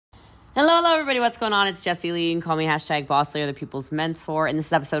Hello, everybody. What's going on? It's Jessie Lee. You can call me #Bossly or the People's Mentor. And this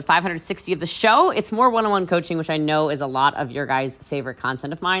is episode 560 of the show. It's more one-on-one coaching, which I know is a lot of your guys' favorite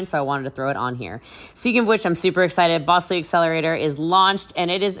content of mine, so I wanted to throw it on here. Speaking of which, I'm super excited. Bossly Accelerator is launched, and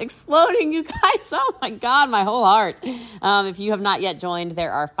it is exploding, you guys. Oh, my God, my whole heart. If you have not yet joined,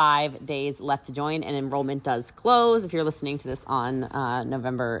 there are 5 days left to join, and enrollment does close if you're listening to this on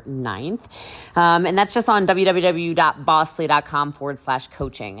November 9th. And that's just on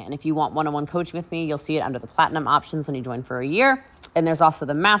www.bossly.com/coaching. And if you want one-on-one coaching with me, you'll see it under the platinum options when you join for a year. And there's also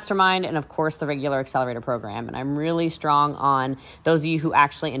the mastermind and, of course, the regular accelerator program. And I'm really strong on those of you who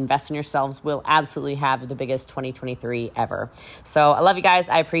actually invest in yourselves will absolutely have the biggest 2023 ever. So I love you guys.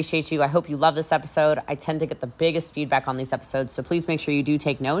 I appreciate you. I hope you love this episode. I tend to get the biggest feedback on these episodes. So please make sure you do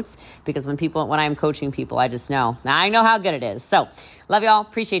take notes, because when I'm coaching people, I just know. Now I know how good it is. So love y'all.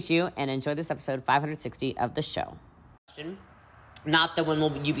 Appreciate you. And enjoy this episode 560 of the show. Not the when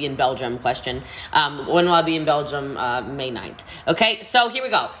will you be in Belgium question. When will I be in Belgium? May 9th. Okay, so here we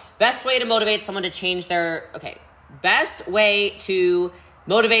go. Best way to motivate someone to change their... Okay, best way to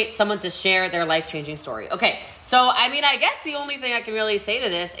motivate someone to share their life-changing story. Okay, so I guess the only thing I can really say to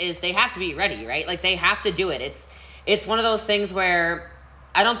this is they have to be ready, right? Like, they have to do it. It's one of those things where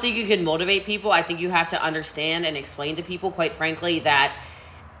I don't think you can motivate people. I think you have to understand and explain to people, quite frankly, that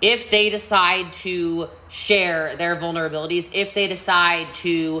if they decide to share their vulnerabilities, if they decide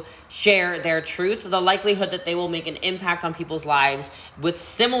to share their truth, the likelihood that they will make an impact on people's lives with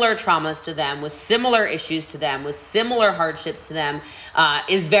similar traumas to them, with similar issues to them, with similar hardships to them,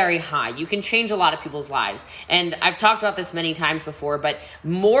 is very high. You can change a lot of people's lives. And I've talked about this many times before, but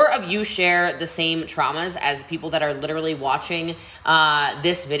more of you share the same traumas as people that are literally watching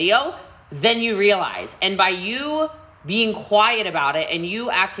this video than you realize. And by you being quiet about it and you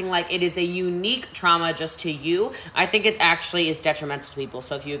acting like it is a unique trauma just to you, I think it actually is detrimental to people.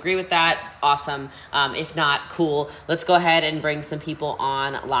 So if you agree with that, awesome. If not, cool. Let's go ahead and bring some people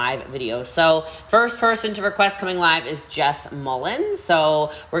on live video. So first person to request coming live is Jess Mullins.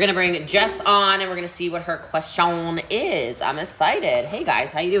 So we're going to bring Jess on and we're going to see what her question is. I'm excited. Hey guys,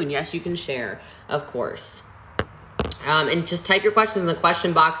 how you doing? Yes, you can share, of course. And just type your questions in the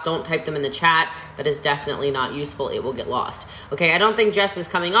question box. Don't type them in the chat. That is definitely not useful. It will get lost. Okay, I don't think Jess is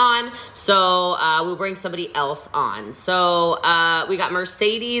coming on, so we'll bring somebody else on. So we got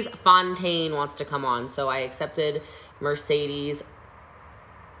Mercedes Fontaine wants to come on. So I accepted Mercedes.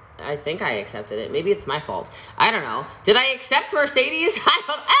 I think I accepted it. Maybe it's my fault. I don't know. Did I accept Mercedes? I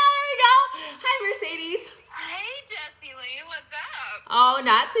don't. Oh, there we go. Hi, Mercedes. Hey, Jessie Lee. What's up? Oh,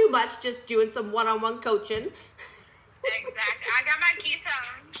 not too much. Just doing some one-on-one coaching. Exactly. I got my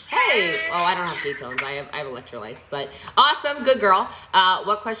ketones. Hey. Oh, I don't have ketones. I have electrolytes, but awesome. Good girl.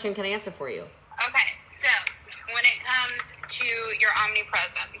 What question can I answer for you? Okay. So when it comes to your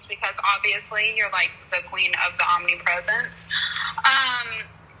omnipresence, because obviously you're like the queen of the omnipresence,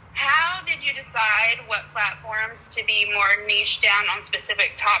 how did you decide what platforms to be more niche down on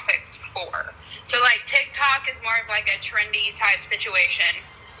specific topics for? So like TikTok is more of like a trendy type situation.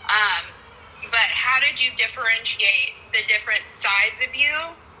 But how did you differentiate the different sides of you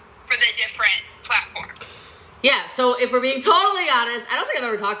for the different platforms? Yeah, so if we're being totally honest, I don't think I've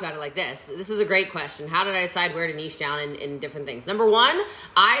ever talked about it like this. This is a great question. How did I decide where to niche down in different things? Number one,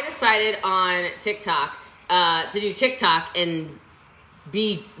 I decided on TikTok to do TikTok and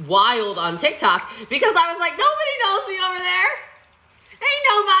be wild on TikTok because I was like, nobody knows me over there. Ain't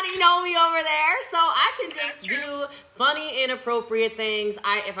nobody know me over there, so I can just do funny, inappropriate things.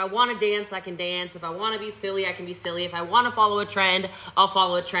 If I want to dance, I can dance. If I want to be silly, I can be silly. If I want to follow a trend, I'll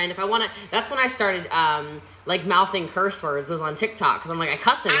follow a trend. If I want to, that's when I started like mouthing curse words was on TikTok because I'm like I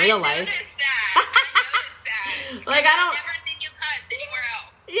cuss in real life. I noticed that. Like I don't. I've never seen you cuss anywhere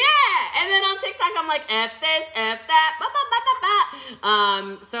else. Yeah, and then on TikTok, I'm like, F this, F that, ba, ba, ba, ba, ba.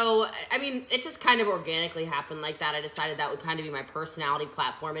 So, I mean, it just kind of organically happened like that. I decided that would kind of be my personality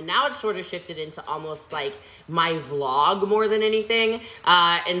platform, and now it's sort of shifted into almost like my vlog more than anything.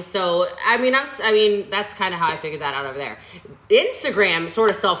 And so, that's kind of how I figured that out over there. Instagram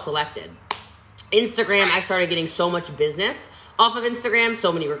sort of self-selected. Instagram, I started getting so much business off of Instagram, so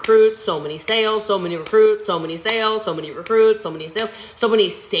many recruits, so many sales, so many recruits, so many sales, so many recruits, so many sales, so many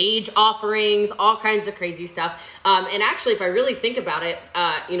stage offerings, all kinds of crazy stuff. And actually, if I really think about it,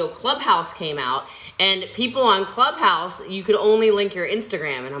 Clubhouse came out and people on Clubhouse, you could only link your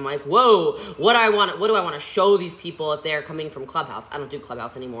Instagram. And I'm like, whoa, what do I want to show these people if they're coming from Clubhouse? I don't do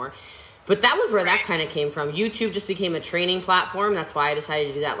Clubhouse anymore. But that was where that kind of came from. YouTube just became a training platform. That's why I decided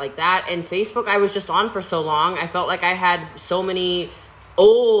to do that like that. And Facebook, I was just on for so long. I felt like I had so many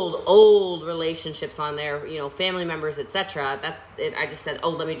old relationships on there, family members, etc. I just said,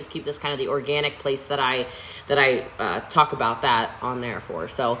 let me just keep this kind of the organic place that I talk about that on there for.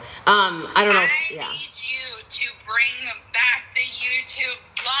 So I don't know. I need you to bring back the YouTube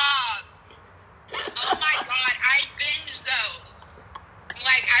vlogs. Oh my God, I binge those.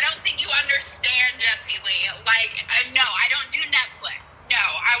 Like, I don't think you understand Jessie Lee. Like, no, I don't do Netflix. No,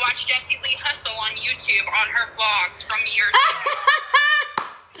 I watch Jessie Lee hustle on YouTube on her vlogs from years ago.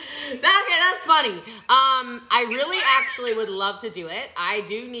 Okay, that's funny. I really actually would love to do it. I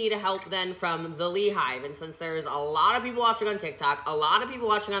do need help then from the Lee Hive, and since there's a lot of people watching on TikTok, a lot of people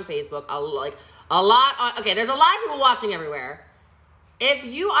watching on Facebook, there's a lot of people watching everywhere. If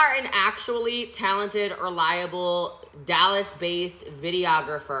you are an actually talented, reliable, Dallas-based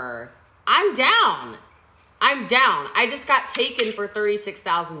videographer, I'm down. I just got taken for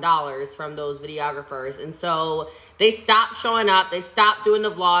 $36,000 from those videographers, and so they stopped showing up, they stopped doing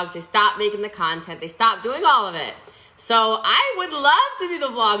the vlogs, they stopped making the content, they stopped doing all of it. So I would love to do the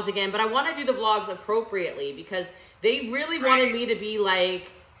vlogs again, but I want to do the vlogs appropriately because they really wanted me to be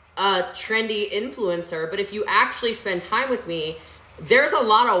like a trendy influencer. But if you actually spend time with me, there's a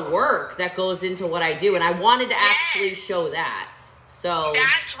lot of work that goes into what I do, and I wanted to actually show that. So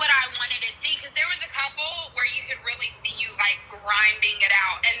that's what I wanted to see, because there was a couple where you could really see you like grinding it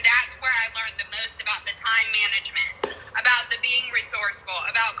out, and that's where I learned the most about the time management, about the being resourceful,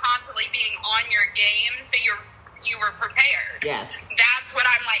 about constantly being on your game so you were prepared. Yes. That's what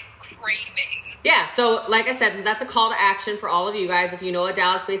I'm like craving. Yeah, so like I said, that's a call to action for all of you guys. If you know a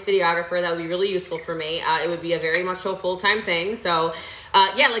Dallas-based videographer, that would be really useful for me. It would be a very much so full-time thing. So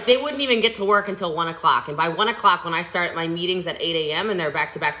they wouldn't even get to work until 1 o'clock. And by 1 o'clock, when I start my meetings at 8 a.m. and they're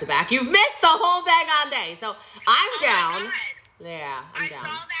back to back to back, you've missed the whole daggone day. So I'm down. Yeah, I'm down.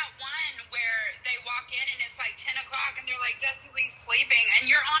 I saw that one where they walk in and it's like 10 o'clock and they're like, Jessie Lee's sleeping. And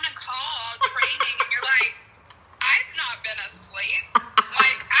you're on a call training and you're like, I've not been asleep.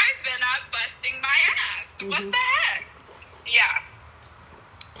 Like, I've been up busting my ass. What the heck? Yeah.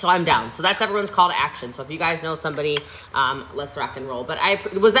 So I'm down. So that's everyone's call to action. So if you guys know somebody, let's rock and roll. But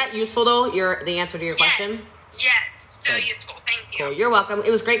was that useful though? The answer to your question? Yes. So useful. Thank you. Cool. You're welcome.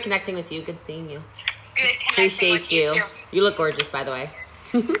 It was great connecting with you. Good seeing you. Good connecting Appreciate with you too. You look gorgeous, by the way.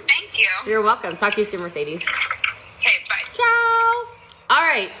 Thank you. You're welcome. Talk to you soon, Mercedes. Okay, bye. Ciao. All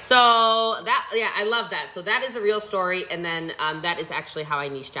right, so I love that. So that is a real story, and then that is actually how I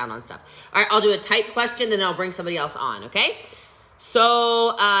niche down on stuff. All right, I'll do a typed question, then I'll bring somebody else on, okay?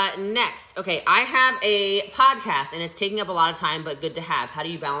 So next, okay, I have a podcast, and it's taking up a lot of time, but good to have. How do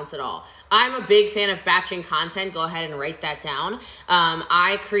you balance it all? I'm a big fan of batching content. Go ahead and write that down.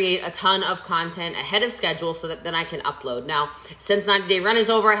 I create a ton of content ahead of schedule so that then I can upload. Now, since 90-day run is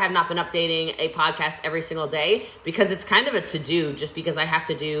over, I have not been updating a podcast every single day because it's kind of a to-do just because I have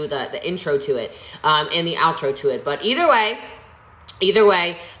to do the intro to it and the outro to it. But either way,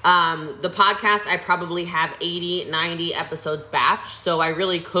 the podcast, I probably have 80, 90 episodes batched, so I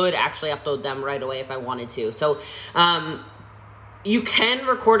really could actually upload them right away if I wanted to. So, you can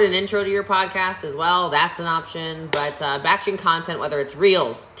record an intro to your podcast as well. That's an option. But batching content, whether it's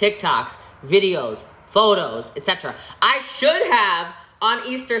Reels, TikToks, videos, photos, etc. I should have, on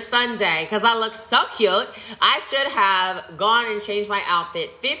Easter Sunday, because I look so cute, I should have gone and changed my outfit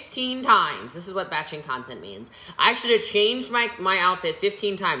 15 times. This is what batching content means. I should have changed my outfit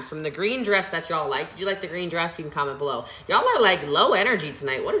 15 times from the green dress that y'all like. Did you like the green dress? You can comment below. Y'all are like low energy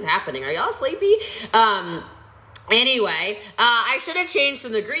tonight. What is happening? Are y'all sleepy? Anyway, I should have changed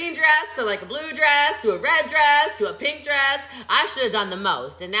from the green dress to like a blue dress to a red dress to a pink dress. I should have done the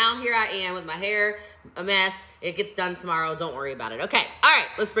most. And now here I am with my hair a mess. It gets done tomorrow. Don't worry about it. Okay. All right.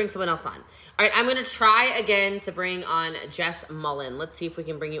 Let's bring someone else on. All right. I'm going to try again to bring on Jess Mullen. Let's see if we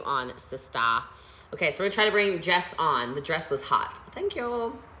can bring you on, sister. Okay. So we're going to try to bring Jess on. The dress was hot. Thank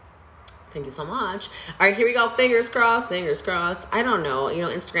you. Thank you so much. All right, here we go. Fingers crossed, fingers crossed. I don't know.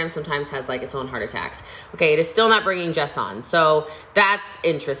 Instagram sometimes has like its own heart attacks. Okay, it is still not bringing Jess on. So that's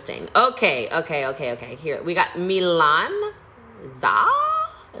interesting. Okay. Here, we got Milanza.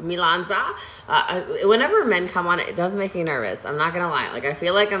 Whenever men come on, it does make me nervous. I'm not going to lie. Like, I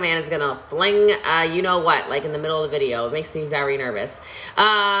feel like a man is going to fling, like in the middle of the video. It makes me very nervous.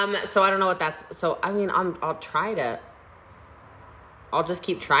 So I don't know what that's. So, I mean, I'll just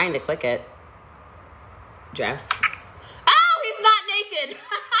keep trying to click it. Jess. Oh, he's not naked.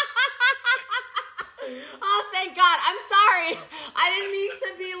 Oh, thank God. I'm sorry. I didn't mean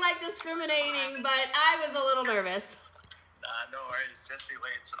to be like discriminating, but I was a little nervous. No worries. Jessie Lee,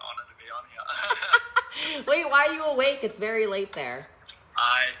 it's an honor to be on here. Wait, why are you awake? It's very late there.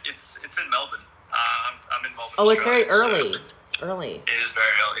 It's in Melbourne. I'm in Melbourne. Oh, it's very Australia, early. So It's early. it is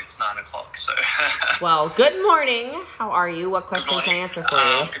very early. It's 9 o'clock. So. Well, good morning. How are you? What questions can I answer for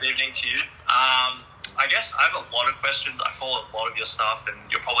you? Good evening to you. I guess I have a lot of questions. I follow a lot of your stuff, and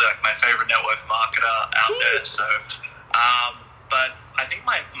you're probably like my favorite network marketer out there. So, but I think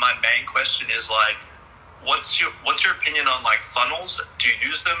my main question is like, what's your opinion on like funnels? Do you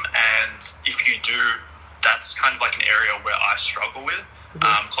use them? And if you do, that's kind of like an area where I struggle with.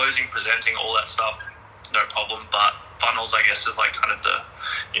 Closing, presenting, all that stuff, no problem. But funnels, I guess, is like kind of the,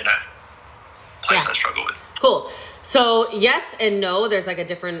 place I struggle with. Cool. So yes and no, there's like a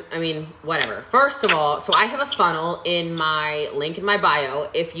different, whatever. First of all, so I have a funnel in my link in my bio.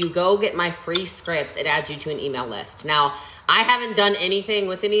 If you go get my free scripts, it adds you to an email list. Now, I haven't done anything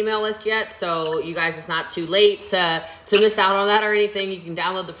with an email list yet, so you guys, it's not too late to miss out on that or anything. You can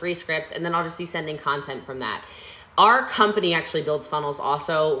download the free scripts, and then I'll just be sending content from that. Our company actually builds funnels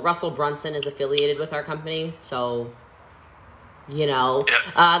also. Russell Brunson is affiliated with our company, so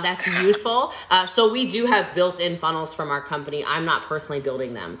that's useful. So we do have built-in funnels from our company. I'm not personally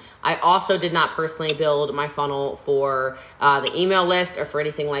building them. I also did not personally build my funnel for the email list or for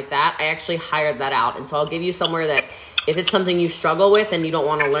anything like that. I actually hired that out. And so I'll give you somewhere that if it's something you struggle with and you don't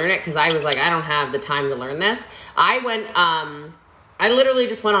want to learn it, because I was like, I don't have the time to learn this. I literally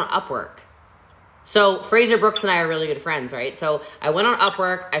just went on Upwork. So Fraser Brooks and I are really good friends, right? So I went on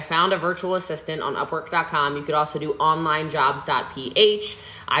Upwork. I found a virtual assistant on Upwork.com. You could also do onlinejobs.ph.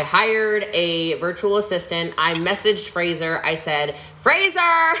 I hired a virtual assistant. I messaged Fraser. I said, Fraser,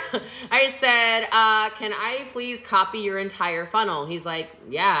 can I please copy your entire funnel? He's like,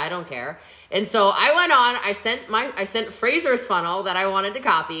 yeah, I don't care. And so I went on, I sent Fraser's funnel that I wanted to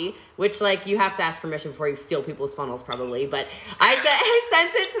copy, which like you have to ask permission before you steal people's funnels probably. But I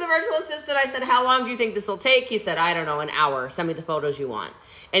sent it to the virtual assistant. I said, how long do you think this will take? He said, I don't know, an hour. Send me the photos you want.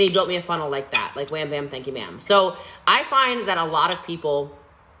 And he built me a funnel like that, like wham, bam, thank you, ma'am. So I find that a lot of people,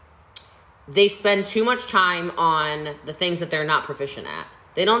 they spend too much time on the things that they're not proficient at.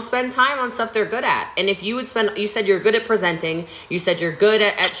 They don't spend time on stuff they're good at. And if you would you said you're good at presenting, you said you're good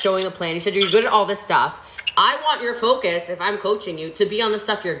at showing a plan, you said you're good at all this stuff. I want your focus, if I'm coaching you, to be on the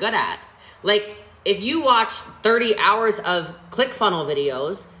stuff you're good at. Like, if you watch 30 hours of ClickFunnels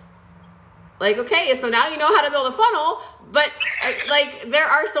videos, like, okay, so now you know how to build a funnel, but like, there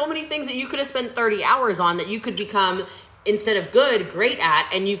are so many things that you could have spent 30 hours on that you could become, instead of good, great at,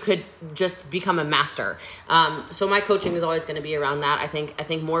 and you could just become a master. So my coaching is always going to be around that. I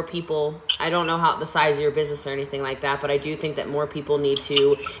think more people, I don't know how the size of your business or anything like that, but I do think that more people need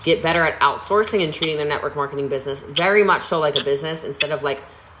to get better at outsourcing and treating their network marketing business very much so like a business instead of like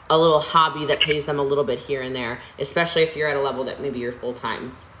a little hobby that pays them a little bit here and there, especially if you're at a level that maybe you're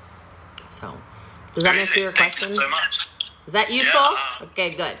full-time. So does that answer your question? Thank you so much. Is that useful? Yeah, okay,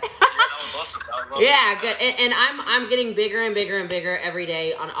 good. That was awesome. Yeah, good. And I'm getting bigger and bigger and bigger every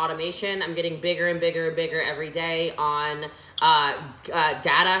day on automation. I'm getting bigger and bigger and bigger every day on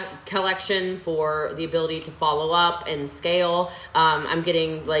data collection for the ability to follow up and scale. I'm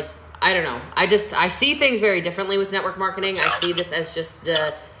getting like, I don't know. I see things very differently with network marketing. I see this as just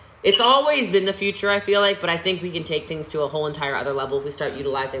it's always been the future, I feel like, but I think we can take things to a whole entire other level if we start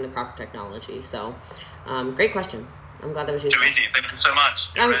utilizing the proper technology. So, great question. I'm glad that was useful. Too easy. Thank you so much.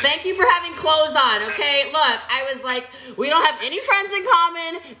 Thank you for having clothes on, okay? Look, I was like, we don't have any friends in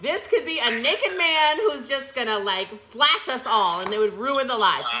common. This could be a naked man who's just going to, like, flash us all, and it would ruin the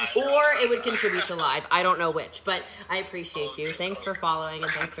live. Or it would contribute to live. I don't know which, but I appreciate you. Thanks for following,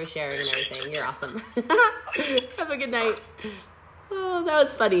 and thanks for sharing and everything. You're awesome. Have a good night. Oh, that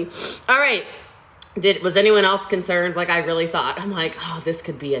was funny. All right. Was anyone else concerned? Like I really thought, I'm like, oh, this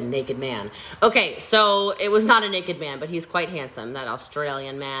could be a naked man. Okay, so it was not a naked man, but he's quite handsome, that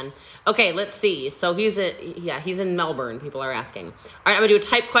Australian man. Okay, let's see. So he's in Melbourne, people are asking. All right, I'm gonna do a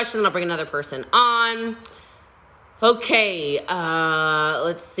type question, and I'll bring another person on. Okay,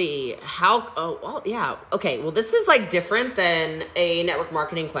 let's see. Okay, well, this is like different than a network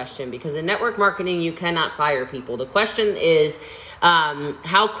marketing question because in network marketing, you cannot fire people. The question is,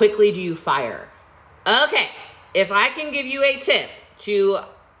 how quickly do you fire? Okay, if I can give you a tip to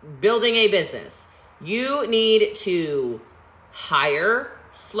building a business, you need to hire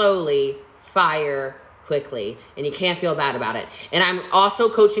slowly, fire quickly, and you can't feel bad about it. And I'm also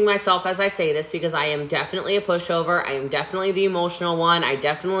coaching myself as I say this because I am definitely a pushover. I am definitely the emotional one. I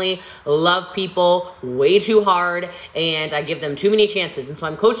definitely love people way too hard, and I give them too many chances. And so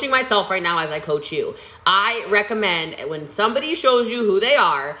I'm coaching myself right now as I coach you. I recommend when somebody shows you who they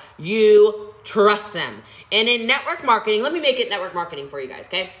are, you trust them. And in network marketing, let me make it network marketing for you guys,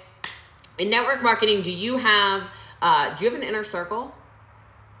 okay? In network marketing, do you have an inner circle?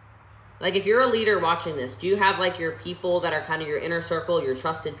 Like, if you're a leader watching this, do you have, like, your people that are kind of your inner circle, your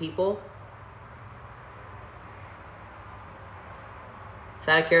trusted people? Just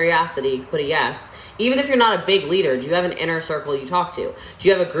out of curiosity, put a yes. Even if you're not a big leader, do you have an inner circle you talk to? Do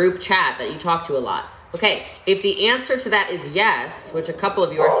you have a group chat that you talk to a lot? Okay, if the answer to that is yes, which a couple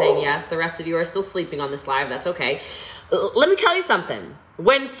of you are saying yes, the rest of you are still sleeping on this live, that's okay. Let me tell you something.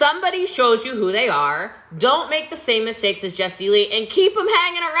 When somebody shows you who they are, don't make the same mistakes as Jesse Lee and keep them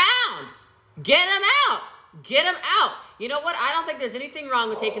hanging around. Get them out. Get them out. You know what? I don't think there's anything wrong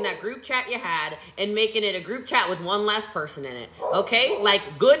with taking that group chat you had and making it a group chat with one less person in it. Okay? Like,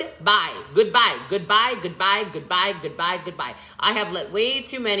 goodbye. Goodbye. Goodbye. Goodbye. Goodbye. Goodbye. Goodbye. I have let way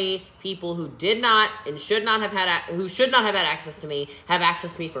too many people who did not and should not have had access to me have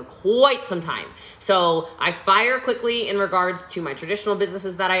access to me for quite some time. So I fire quickly in regards to my traditional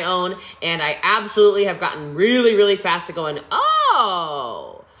businesses that I own, and I absolutely have gotten really, really fast at going,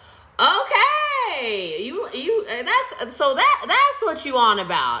 oh, okay, that's what you on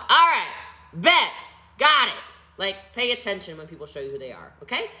about. All right, bet, got it. Like, pay attention when people show you who they are,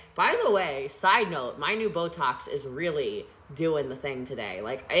 okay? By the way, side note, my new Botox is really doing the thing today.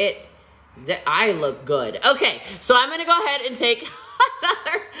 Like, I look good. Okay, so I'm gonna go ahead and take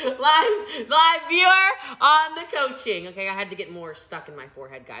another live viewer on the coaching. Okay, I had to get more stuck in my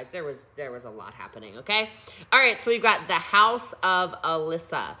forehead, guys. There was a lot happening. Okay, all right. So we've got the House of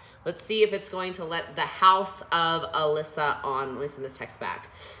Alyssa. Let's see if it's going to let the House of Alyssa on. Let me send this text back.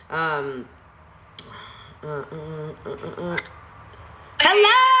 Hello,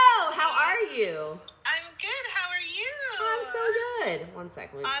 how are you? I'm good. How are you? I'm so good. One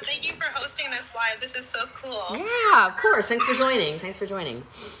second. Thank you for hosting this live. This is so cool. Yeah, of course. Thanks for joining.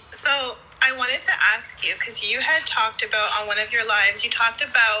 So I wanted to ask you, because you had talked about on one of your lives, you talked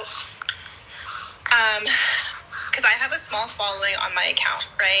about, because I have a small following on my account,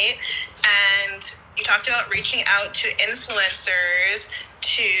 right? And you talked about reaching out to influencers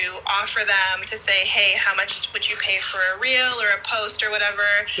to offer them to say, hey, how much would you pay for a reel or a post or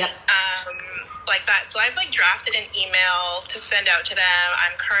whatever? Yep. Like that. So I've drafted an email to send out to them.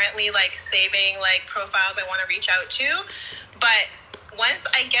 I'm currently saving profiles I want to reach out to. But once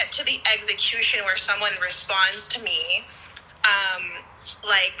I get to the execution where someone responds to me,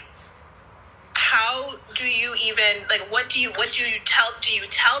 how do you even what do you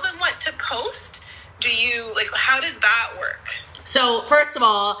tell them what to post? Do you how does that work? So, first of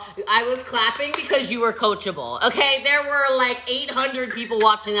all, I was clapping because you were coachable, okay? There were 800 people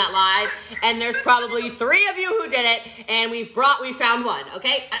watching that live, and there's probably 3 of you who did it, and we found one,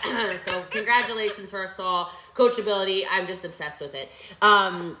 okay? So, congratulations, first of all. Coachability, I'm just obsessed with it.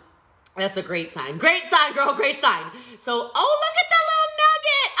 That's a great sign. Great sign, girl, great sign. So, oh, look at the little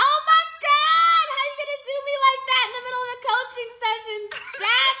nugget. Oh, my God. How you going to do me like that in the middle of a coaching session?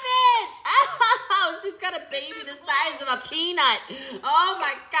 Stop it. Oh, she's got a baby the size of a peanut. Oh,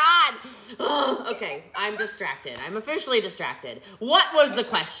 my God. Oh, okay, I'm distracted. I'm officially distracted. What was the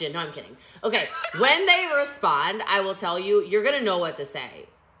question? No, I'm kidding. Okay, when they respond, I will tell you, you're going to know what to say.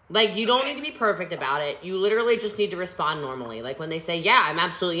 You don't need to be perfect about it. You literally just need to respond normally. When they say, yeah, I'm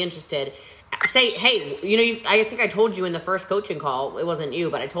absolutely interested, say, hey, I think I told you in the first coaching call, it wasn't you,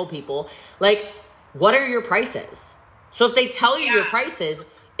 but I told people, what are your prices? So if they tell you your prices,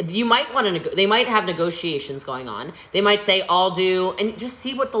 you might want to, they might have negotiations going on. They might say, I'll do, and just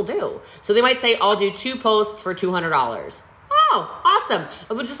see what they'll do. So they might say, I'll do 2 posts for $200. Oh, awesome.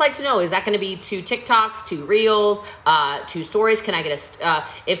 I would just like to know, is that going to be 2 TikToks, 2 Reels, 2 stories? Can I get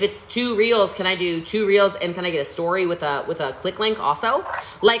if it's 2 Reels, can I do 2 Reels and can I get a story with a click link also?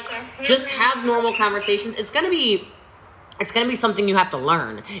 Just have normal conversations. It's going to be something you have to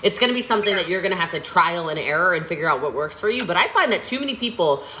learn. It's going to be something that you're going to have to trial and error and figure out what works for you. But I find that too many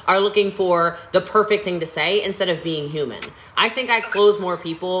people are looking for the perfect thing to say instead of being human. I think I close more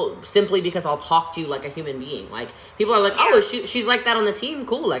people simply because I'll talk to you like a human being. People are like, oh, she's like that on the team.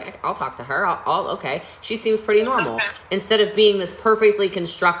 Cool. I'll talk to her. I'll okay. She seems pretty normal. Instead of being this perfectly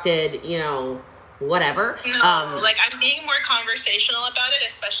constructed, whatever. No, I'm being more conversational about it,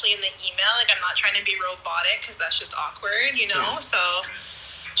 especially in the email. I'm not trying to be robotic because that's just awkward, Yeah. So,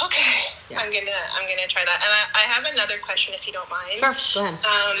 okay, yeah. I'm gonna try that. And I have another question if you don't mind. Sure, go ahead.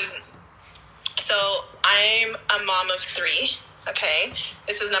 So I'm a mom of 3. Okay,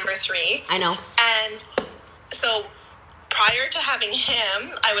 this is number 3. I know. And so prior to having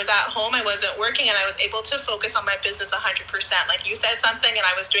him, I was at home, I wasn't working, and I was able to focus on my business 100%. Like you said something, and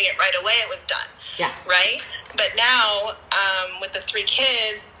I was doing it right away, it was done. Yeah. Right? But now, with the 3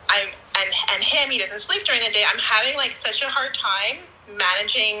 kids, and him, he doesn't sleep during the day, I'm having such a hard time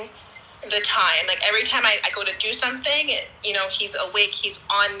managing the time. Like every time I go to do something, he's awake, he's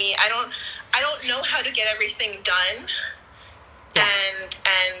on me. I don't know how to get everything done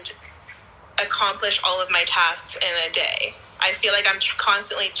and accomplish all of my tasks in a day. I feel like I'm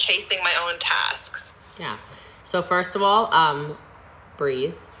constantly chasing my own tasks. Yeah. So first of all,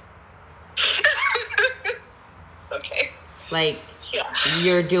 breathe. Okay. Like,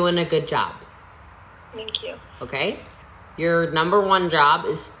 you're doing a good job. Thank you. Okay? Your number one job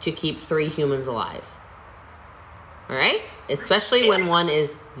is to keep 3 humans alive. All right? Especially when one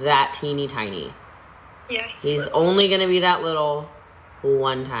is that teeny tiny. Yeah. He's only going to be that little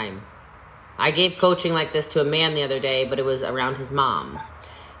one time. I gave coaching like this to a man the other day, but it was around his mom.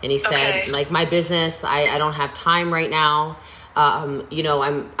 And he said, like, my business, I don't have time right now.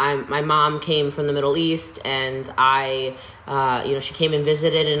 My mom came from the Middle East, and she came and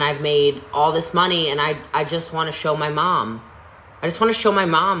visited, and I've made all this money, and I just want to show my mom. I just want to show my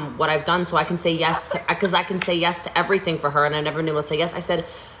mom what I've done so I can say yes because I can say yes to everything for her, and I never knew able to say yes. I said,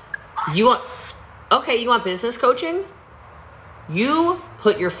 you want business coaching? You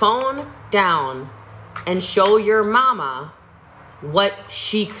put your phone down and show your mama what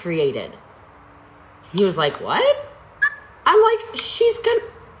she created. He was like, what? I'm like, she's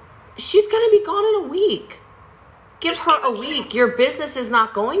gonna be gone in a week. Give her a week. Your business is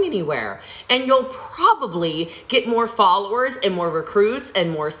not going anywhere. And you'll probably get more followers and more recruits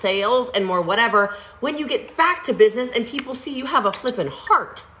and more sales and more whatever when you get back to business and people see you have a flippin'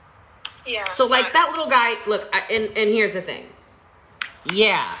 heart. Yeah. So like that little guy, look, and here's the thing.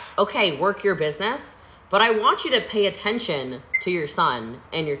 Yeah, okay, work your business, but I want you to pay attention to your son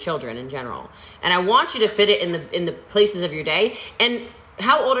and your children in general. And I want you to fit it in the places of your day. And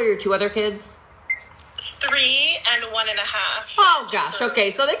how old are your 2 other kids? 3 and 1.5. Oh gosh, okay,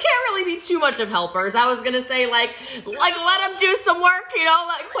 so they can't really be too much of helpers. I was gonna say like let them do some work,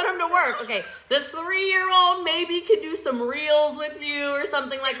 like put them to work. Okay, the 3-year-old maybe could do some reels with you or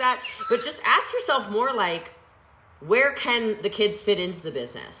something like that. But just ask yourself more like, where can the kids fit into the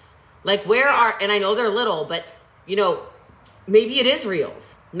business? Like and I know they're little, but maybe it is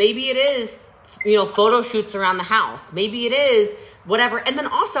reels. Maybe it is, photo shoots around the house. Maybe it is whatever. And then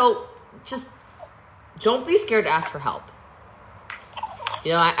also just don't be scared to ask for help.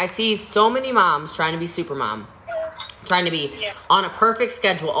 I see so many moms trying to be super mom, trying to be on a perfect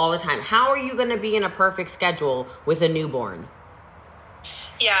schedule all the time. How are you going to be in a perfect schedule with a newborn?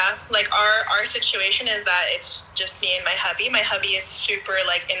 Yeah, like our situation is that it's just me and my hubby. My hubby is super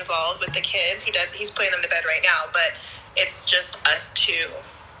involved with the kids. He's putting them to bed right now, but it's just us 2.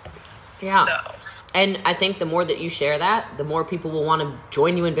 Yeah. So. And I think the more that you share that, the more people will want to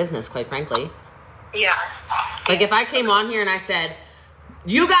join you in business, quite frankly. Yeah. Like if I came on here and I said,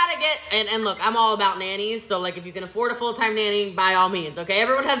 you gotta get, and look, I'm all about nannies, so if you can afford a full-time nanny, by all means, okay?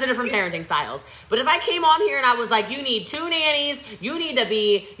 Everyone has their different parenting styles. But if I came on here and I was like, you need 2 nannies, you need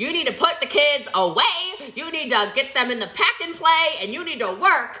to put the kids away, you need to get them in the pack and play, and you need to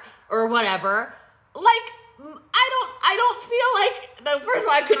work, or whatever, I don't feel like, first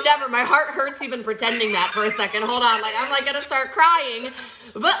of all, I could never, my heart hurts even pretending that for a second. Hold on, I'm gonna start crying.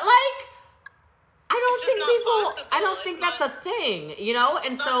 But I don't think that's a thing, and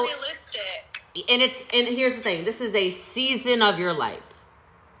it's so not realistic. And here's the thing, this is a season of your life.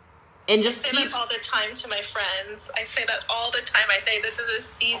 And just I say that all the time to my friends. I say that all the time. I say this is a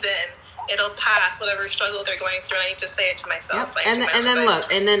season. It'll pass, whatever struggle they're going through. And I need to say it to myself. Yep.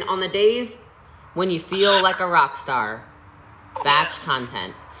 And then on the days when you feel like a rock star, batch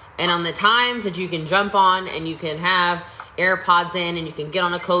content. And on the times that you can jump on and you can have AirPods in and you can get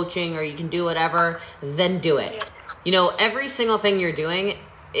on a coaching or you can do whatever, then do it. Every single thing you're doing,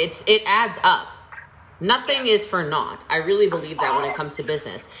 it adds up. Nothing is for naught. I really believe that when it comes to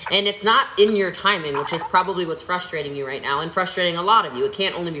business. And it's not in your timing, which is probably what's frustrating you right now and frustrating a lot of you. It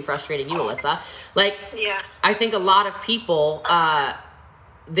can't only be frustrating you, Alyssa. I think a lot of people,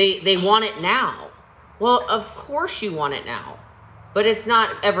 they want it now. Well, of course you want it now. But it's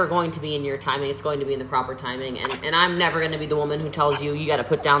not ever going to be in your timing. It's going to be in the proper timing. And I'm never going to be the woman who tells you got to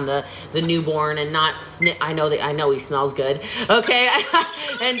put down the newborn and not sniff. I know he smells good. Okay.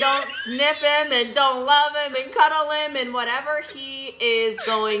 And don't sniff him and don't love him and cuddle him and whatever. He is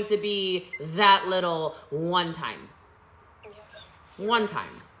going to be that little one time. One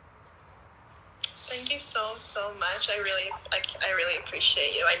time. Thank you so much. I really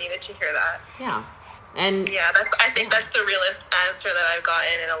appreciate you. I needed to hear that. Yeah. And yeah, I think that's the realest answer that I've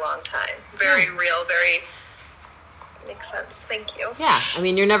gotten in a long time. Very real, very makes sense. Thank you. Yeah,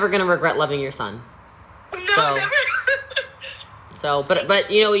 you're never gonna regret loving your son. No, never. But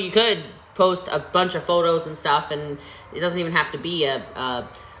you could post a bunch of photos and stuff, and it doesn't even have to be a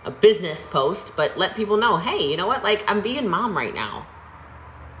business post, but let people know, hey, you know what? Like, I'm being mom right now.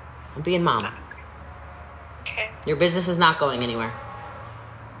 I'm being mom. Okay. Your business is not going anywhere.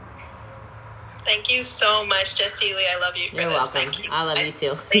 Thank you so much, Jessie Lee. I love you for You're this. welcome. Thank you. I love you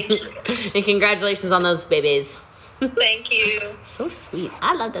too. Thank you. And congratulations on those babies. Thank you. So sweet.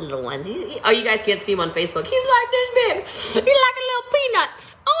 I love the little ones. Oh, you guys can't see him on Facebook. He's like this big. He's like a little peanut.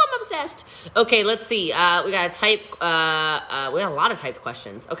 Oh, I'm obsessed. Okay, let's see. We got to type. We got a lot of typed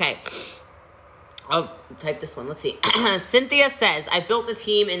questions. Okay. I'll type this one. Let's see. Cynthia says, I built a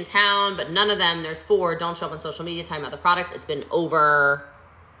team in town, but none of them, there's 4, don't show up on social media, talking about the products. It's been over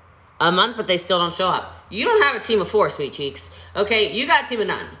a month, but they still don't show up. You don't have a team of 4, sweet cheeks. Okay, you got a team of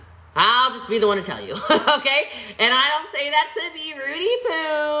none. I'll just be the one to tell you. Okay? And I don't say that to be Rudy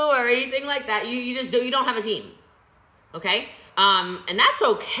Poo or anything like that. You don't have a team. Okay? And that's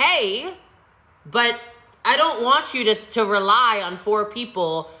okay, but I don't want you to rely on 4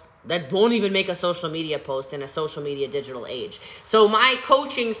 people that won't even make a social media post in a social media digital age. So my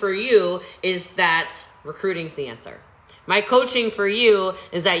coaching for you is that recruiting's the answer. My coaching for you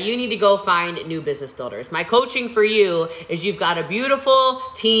is that you need to go find new business builders. My coaching for you is you've got a beautiful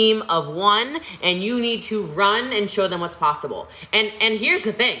team of 1 and you need to run and show them what's possible. And here's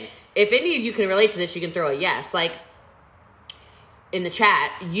the thing. If any of you can relate to this, you can throw a yes. Like in the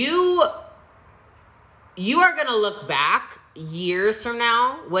chat, you are going to look back years from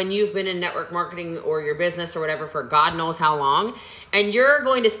now when you've been in network marketing or your business or whatever for God knows how long, and you're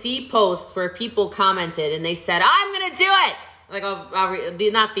going to see posts where people commented and they said, I'm going to do it. Like,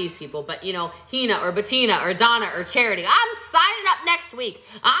 not these people, but, you know, Hina or Bettina or Donna or Charity. I'm signing up next week.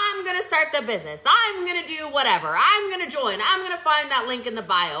 I'm going to start the business. I'm going to do whatever. I'm going to join. I'm going to find that link in the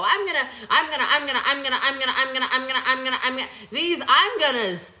bio. These I'm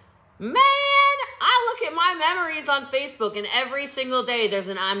gonna. Man, I look at my memories on Facebook and every single day there's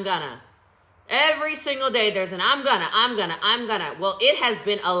an I'm gonna. Every single day there's an I'm gonna. Well, it has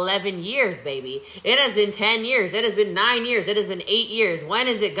been 11 years, baby. It has been 10 years. It has been 9 years. It has been 8 years. When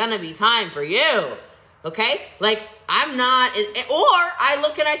is it gonna be time for you? Okay? Like, I'm not, or I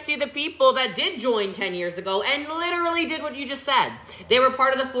look and I see the people that did join 10 years ago and literally did what you just said. They were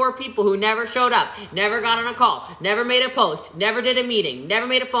part of the 4 people who never showed up, never got on a call, never made a post, never did a meeting, never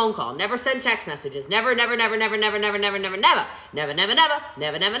made a phone call, never sent text messages, never. Okay.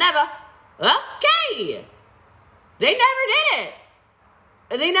 They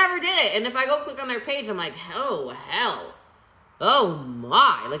never did it. And if I go click on their page, I'm like, oh, hell. Oh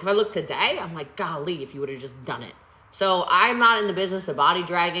my. Like if I look today, I'm like, golly, if you would have just done it. So I'm not in the business of body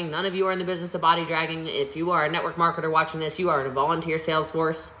dragging. None of you are in the business of body dragging. If you are a network marketer watching this, you are in a volunteer sales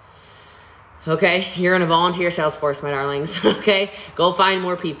force. Okay? You're in a volunteer sales force, my darlings. Okay? Go find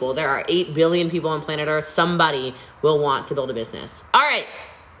more people. There are 8 billion people on planet Earth. Somebody will want to build a business. All right.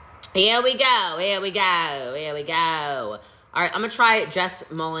 Here we go. All right, I'm going to try Jess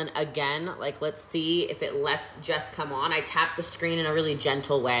Mullen again. Like, let's see if it lets Jess come on. I tapped the screen in a really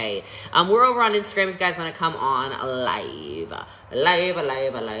gentle way. We're over on Instagram if you guys want to come on live. Ramadan.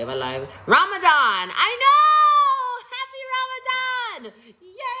 I know! Happy Ramadan!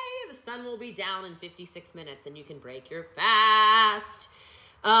 Yay! The sun will be down in 56 minutes and you can break your fast.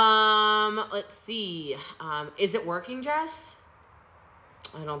 Let's see. Is it working, Jess?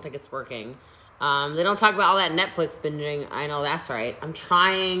 I don't think it's working. They don't talk about all that Netflix binging. I know, that's right. I'm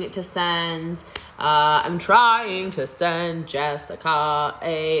trying to send Jessica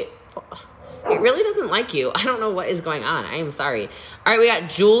a... It really doesn't like you. I don't know what is going on. I am sorry. All right, we got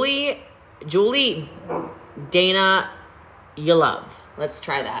Julie Dana you love. Let's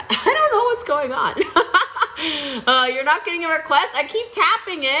try that. I don't know what's going on. You're not getting a request? I keep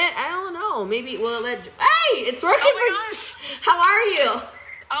tapping it. I don't know. Maybe we'll let... Hey, it's working. Oh my gosh. How are you?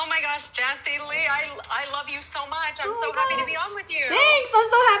 Oh my gosh, Jessie Lee, I love you so much. I'm so happy to be on with you. Thanks. I'm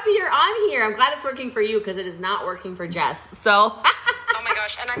so happy you're on here. I'm glad it's working for you because it is not working for Jess. So... Oh my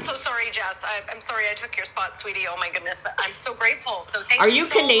gosh, and I'm so sorry, Jess. I'm sorry I took your spot, sweetie. Oh my goodness, I'm so grateful. So thank you. Are you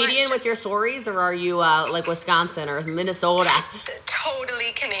so Canadian much. with your stories, or are you like Wisconsin or Minnesota?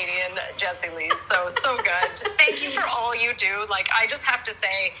 Totally Canadian, Jessie Lee. So good. Thank you for all you do. Like, I just have to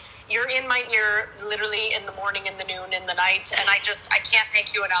say, you're in my ear literally in the morning, in the noon, in the night, and I can't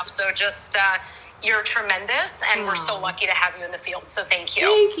thank you enough. So just you're tremendous, and we're so lucky to have you in the field. So thank you.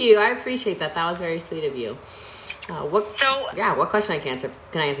 Thank you. I appreciate that. That was very sweet of you. What question can I answer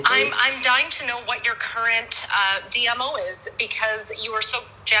for you? I'm dying to know what your current DMO is, because you were so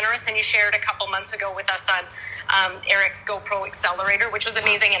generous and you shared a couple months ago with us on Eric's GoPro Accelerator, which was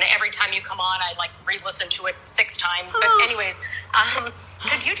amazing. And every time you come on, I like re-listen to it 6 times. But anyways,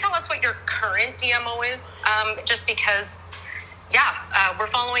 could you tell us what your current DMO is? Just because, we're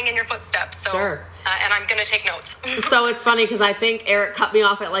following in your footsteps. So, sure. And I'm going to take notes. So it's funny because I think Eric cut me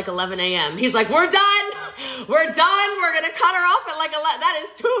off at like 11 a.m. He's like, we're done. We're done. We're going to cut her off at like 11. That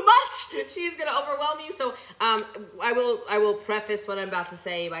is too much. She's going to overwhelm you. So I will preface what I'm about to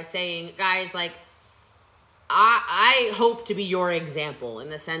say by saying, guys, like, I hope to be your example in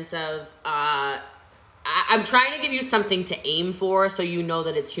the sense of I'm trying to give you something to aim for so you know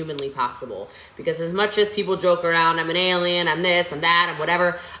that it's humanly possible. Because as much as people joke around, I'm an alien, I'm this, I'm that, I'm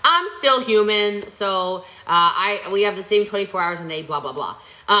whatever, I'm still human. So we have the same 24 hours a day, blah, blah, blah.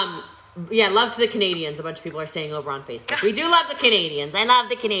 Love to the Canadians, a bunch of people are saying over on Facebook. We do love the Canadians. I love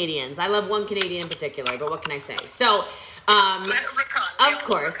the Canadians. I love one Canadian in particular, but what can I say? So, of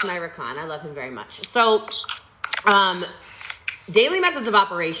course, my Rakan. I love him very much. So, daily methods of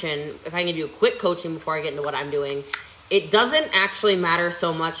operation, if I can give you a quick coaching before I get into what I'm doing, it doesn't actually matter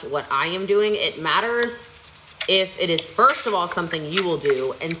so much what I am doing. It matters if it is, first of all, something you will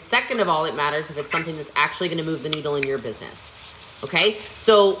do, and second of all, it matters if it's something that's actually going to move the needle in your business. Okay?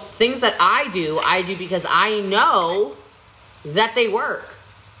 So things that I do because I know that they work.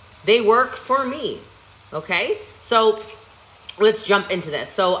 They work for me. Okay? So let's jump into this.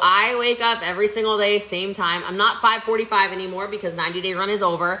 So I wake up every single day, same time. I'm not 5:45 anymore because 90-day run is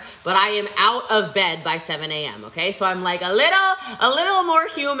over, but I am out of bed by 7 a.m. Okay, so I'm like a little more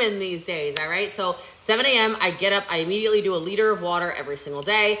human these days. All right, so 7 a.m. I get up. I immediately do a liter of water every single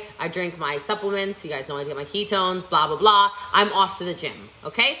day. I drink my supplements. You guys know I get my ketones. Blah blah blah. I'm off to the gym.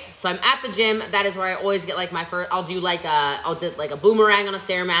 Okay, so I'm at the gym. That is where I always get like my first. I'll do like a boomerang on a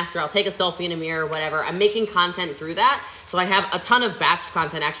Stairmaster. I'll take a selfie in a mirror, whatever. I'm making content through that. So I have a ton of batch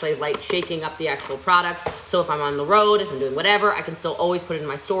content actually, like shaking up the actual product. So if I'm on the road, if I'm doing whatever, I can still always put it in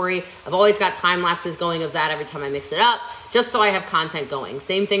my story. I've always got time lapses going of that every time I mix it up, just so I have content going.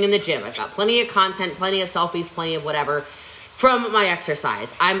 Same thing in the gym. I've got plenty of content, plenty of selfies, plenty of whatever from my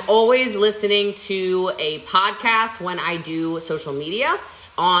exercise. I'm always listening to a podcast when I do social media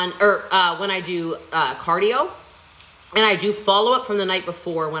when I do cardio, and I do follow up from the night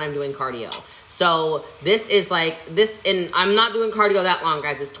before when I'm doing cardio. So this is like this, and I'm not doing cardio that long,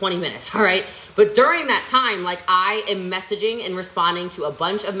 guys. It's 20 minutes, all right? But during that time, like I am messaging and responding to a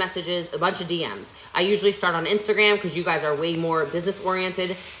bunch of messages, a bunch of DMs. I usually start on Instagram because you guys are way more business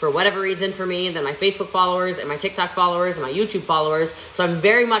oriented for whatever reason for me than my Facebook followers and my TikTok followers and my YouTube followers. So I'm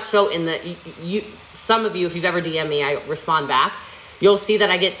very much so in the, some of you, if you've ever DM'd me, I respond back. You'll see that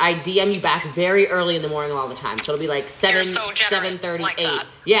I DM you back very early in the morning all the time. So it'll be like 7:30, like 8. That.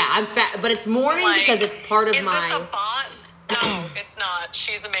 Yeah, I'm fat, but it's morning because it's part of my. Is this a bot? No, it's not.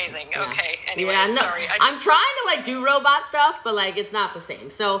 She's amazing. Yeah. Okay. Anyway, yeah, no, sorry. I'm trying to like do robot stuff, but like it's not the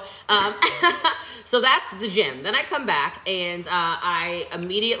same. So, so that's the gym. Then I come back and I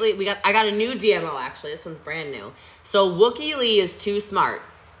immediately I got a new DMO actually. This one's brand new. So Wookie Lee is too smart.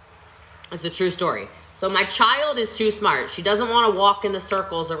 It's a true story. So my child is too smart. She doesn't want to walk in the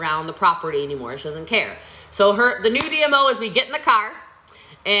circles around the property anymore. She doesn't care. So the new DMO is we get in the car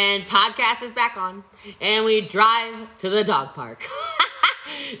and podcast is back on and we drive to the dog park.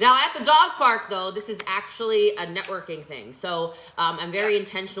 Now at the dog park though, this is actually a networking thing. So I'm very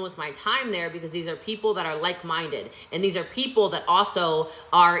intentional with my time there because these are people that are like-minded, and these are people that also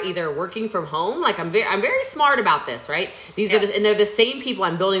are either working from home. Like I'm very smart about this, right? These are and they're the same people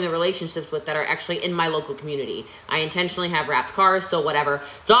I'm building the relationships with that are actually in my local community. I intentionally have wrapped cars, so whatever.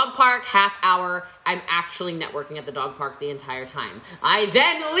 Dog park, half hour. I'm actually networking at the dog park the entire time. I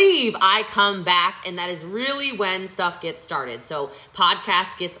then leave, I come back, and that is really when stuff gets started. So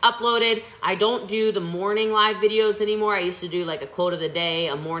podcast gets uploaded. I don't do the morning live videos anymore. I used to do like a quote of the day,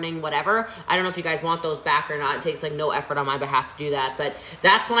 a morning, whatever. I don't know if you guys want those back or not. It takes like no effort on my behalf to do that. But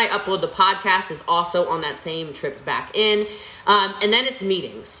that's when I upload. The podcast is also on that same trip back in. And then it's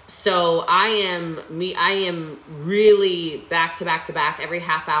meetings. So I am really back to back every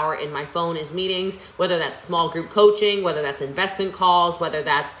half hour in my phone is meetings, whether that's small group coaching, whether that's investment calls, whether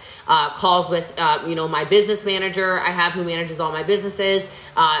that's calls with my business manager I have who manages all my businesses,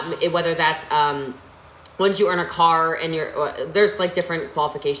 whether that's once you earn a car and there's like different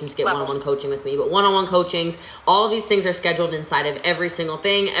qualifications to get levels. One-on-one coaching with me, but one-on-one coachings, all of these things are scheduled inside of every single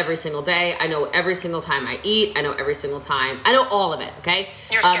thing, every single day. I know every single time I eat. I know every single time. I know all of it. Okay.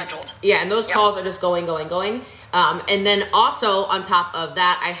 You're scheduled. Yeah. And those calls are just going. And then also on top of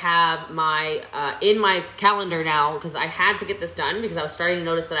that, I have my, in my calendar now, because I had to get this done because I was starting to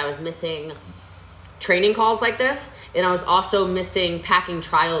notice that I was missing training calls like this, and I was also missing packing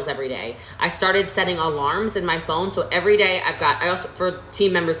trials every day. I started setting alarms in my phone, so every day I also, for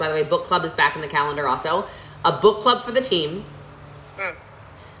team members, by the way, book club is back in the calendar also. A book club for the team.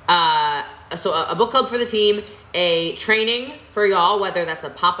 So a book club for the team, a training for y'all, whether that's a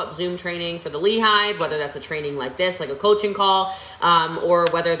pop-up Zoom training for the Lehigh, whether that's a training like this, like a coaching call, or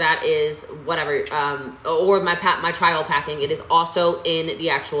whether that is whatever, or my trial packing. It is also in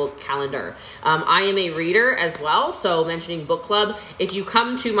the actual calendar. I am a reader as well, so mentioning book club, if you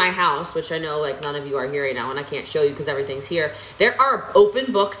come to my house, which I know like none of you are here right now and I can't show you because everything's here, there are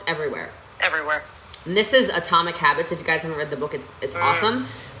open books everywhere. And this is Atomic Habits. If you guys haven't read the book, it's awesome.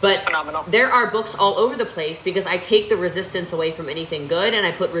 But phenomenal. There are books all over the place because I take the resistance away from anything good and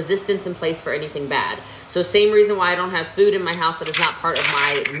I put resistance in place for anything bad. So same reason why I don't have food in my house that is not part of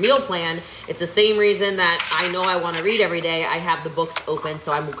my meal plan. It's the same reason that I know I want to read every day. I have the books open,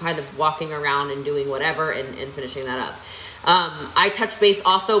 so I'm kind of walking around and doing whatever and finishing that up. I touch base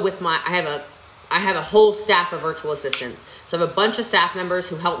also with I have a whole staff of virtual assistants. So I have a bunch of staff members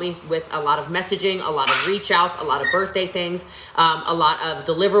who help me with a lot of messaging, a lot of reach outs, a lot of birthday things, a lot of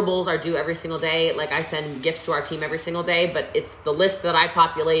deliverables are due every single day. Like I send gifts to our team every single day, but it's the list that I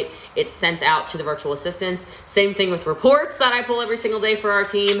populate. It's sent out to the virtual assistants. Same thing with reports that I pull every single day for our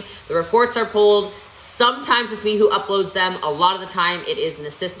team. The reports are pulled. Sometimes it's me who uploads them. A lot of the time it is an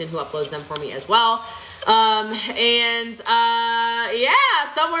assistant who uploads them for me as well. Somewhere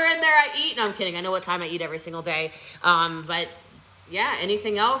in there I eat. No, I'm kidding. I know what time I eat every single day. But yeah,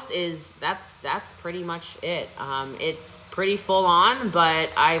 anything else that's pretty much it. It's pretty full on, but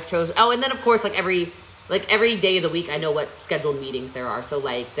I've chosen, and then of course, every day of the week, I know what scheduled meetings there are. So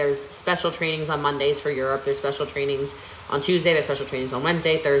there's special trainings on Mondays for Europe. There's special trainings on Tuesday. There's special trainings on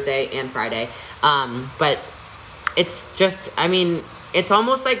Wednesday, Thursday, and Friday. But it's just, it's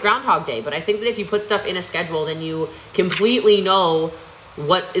almost like Groundhog Day, but I think that if you put stuff in a schedule, then you completely know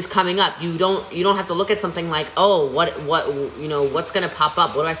what is coming up. You don't have to look at something like, what's going to pop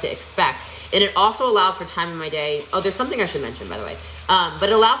up? What do I have to expect? And it also allows for time in my day. Oh, there's something I should mention, by the way. But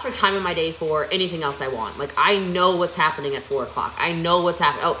it allows for time in my day for anything else I want. I know what's happening at 4:00. I know what's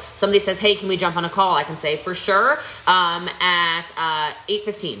happening. Oh, somebody says, hey, can we jump on a call? I can say, for sure, at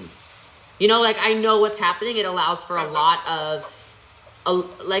 8:15. I know what's happening. It allows for a lot of,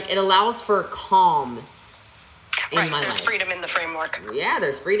 it allows for calm in my life. There's freedom in the framework. Yeah,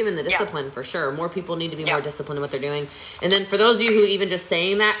 there's freedom in the discipline for sure. More people need to be more disciplined in what they're doing. And then for those of you who even just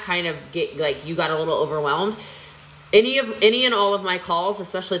saying that kind of get, you got a little overwhelmed, any and all of my calls,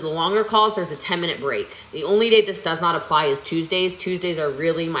 especially the longer calls, there's a 10-minute break. The only day this does not apply is Tuesdays. Tuesdays are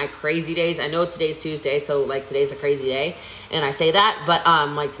really my crazy days. I know today's Tuesday, so today's a crazy day, and I say that, but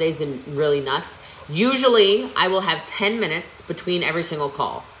today's been really nuts. Usually, I will have 10 minutes between every single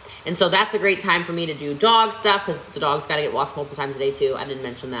call. And so that's a great time for me to do dog stuff because the dog's got to get walked multiple times a day too. I didn't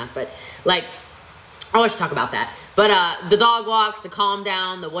mention that, but I should talk about that. But the dog walks, the calm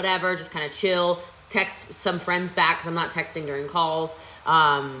down, the whatever, just kind of chill, text some friends back because I'm not texting during calls,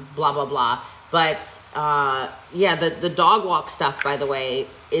 blah, blah, blah. But the dog walk stuff, by the way,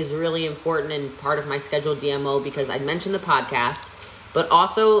 is really important and part of my scheduled DMO because I mentioned the podcast. But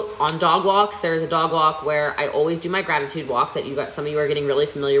also on dog walks, there's a dog walk where I always do my gratitude walk that some of you are getting really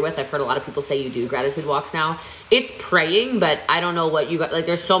familiar with. I've heard a lot of people say you do gratitude walks now. It's praying, but I don't know what you got.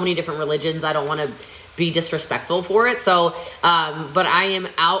 There's so many different religions. I don't want to be disrespectful for it. So, but I am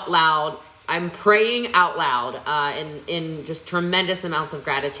out loud. I'm praying out loud in just tremendous amounts of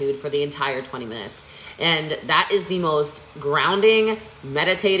gratitude for the entire 20 minutes. And that is the most grounding,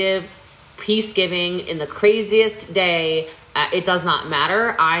 meditative, peace-giving in the craziest day. It does not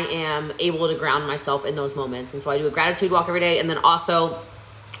matter. I am able to ground myself in those moments. And so I do a gratitude walk every day. And then also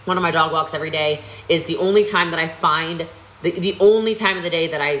one of my dog walks every day is the only time that I find, the only time of the day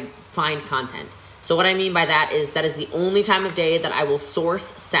that I find content. So what I mean by that is the only time of day that I will source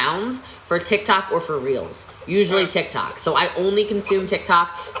sounds for TikTok or for Reels, usually TikTok. So I only consume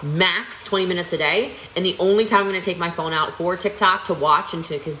TikTok max 20 minutes a day. And the only time I'm going to take my phone out for TikTok to watch and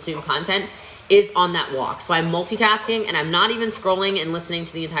to consume content is on that walk. So I'm multitasking and I'm not even scrolling and listening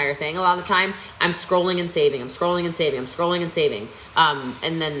to the entire thing. A lot of the time I'm scrolling and saving.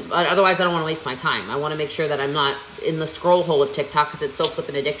 And then otherwise I don't want to waste my time. I want to make sure that I'm not in the scroll hole of TikTok because it's so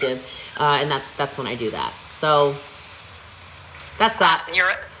flippin' addictive. And that's when I do that. So that's that.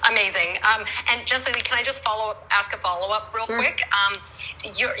 You're amazing. And Jessie Lee, can I just ask a follow-up real quick?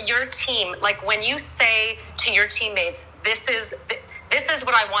 Your team, when you say to your teammates, this is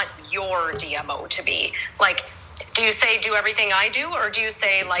what I want your DMO to be. Do you say do everything I do, or do you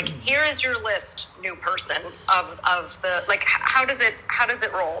say like here is your list, new person of the like how does it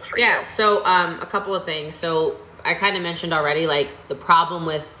roll for you? Yeah, so a couple of things. So I kind of mentioned already, like the problem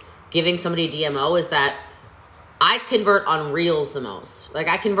with giving somebody a DMO is that I convert on Reels the most. Like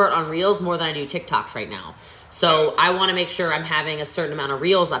I convert on Reels more than I do TikToks right now. So I want to make sure I'm having a certain amount of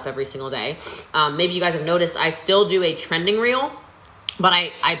Reels up every single day. Maybe you guys have noticed I still do a trending Reel, but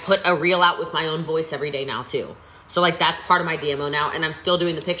I put a Reel out with my own voice every day now too. So like that's part of my DMO now, and I'm still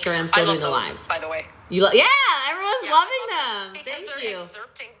doing the picture and I'm still doing the lives. By the way, yeah, everyone's loving them. Because Thank they're you.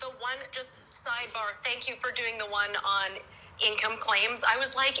 excerpting the one. Just sidebar. Thank you for doing the one on income claims. I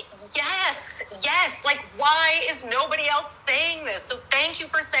was like, yes. Like, why is nobody else saying this? So thank you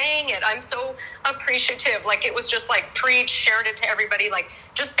for saying it. I'm so appreciative. Like, it was just like preach, shared it to everybody. Like,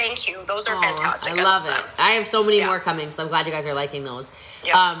 just thank you. Those are fantastic. I love it. I have so many more coming, so I'm glad you guys are liking those.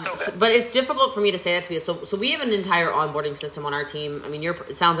 Yeah, so good. But it's difficult for me to say that to you. So we have an entire onboarding system on our team. I mean,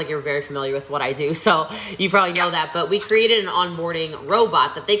 it sounds like you're very familiar with what I do, so you probably know that. But we created an onboarding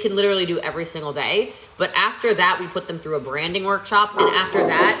robot that they can literally do every single day. But after that, we put them through a branding workshop. And after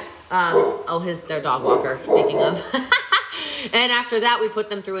that, their dog walker, speaking of. And after that, we put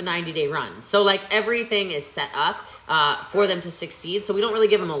them through a 90-day run. So like everything is set up for them to succeed. So we don't really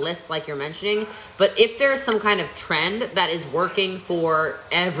give them a list like you're mentioning. But if there's some kind of trend that is working for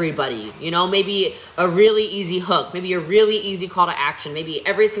everybody, maybe a really easy hook, maybe a really easy call to action, maybe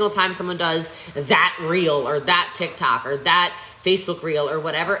every single time someone does that reel or that TikTok or that Facebook reel or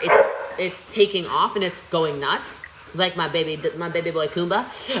whatever, it's taking off and it's going nuts. Like my baby boy Kumba.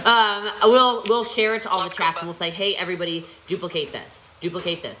 We'll share it to all the chats and we'll say, hey, everybody, duplicate this.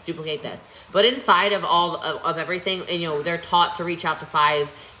 But inside of all of everything, they're taught to reach out to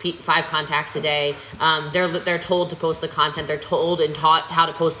five contacts a day. They're told to post the content. They're told and taught how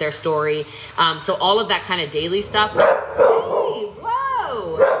to post their story. So all of that kind of daily stuff. Hey,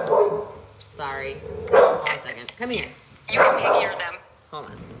 whoa. Sorry. Hold on a second. Come here. You can pig ear them. Hold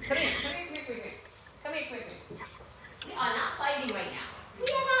on. Come here. Come here. We are not fighting right now.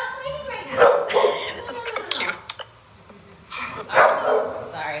 So cute.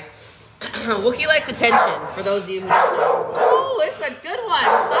 Sorry. Wookie likes attention, for those of you who don't know. Oh, it's a good one.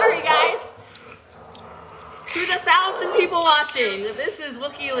 Sorry, guys. To the 1,000 people watching, this is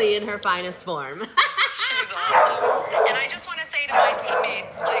Wookie Lee in her finest form. She's awesome. And I just want to say to my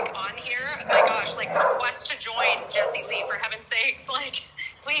teammates, like, on here, my gosh, like, request to join Jessie Lee, for heaven's sakes. Like,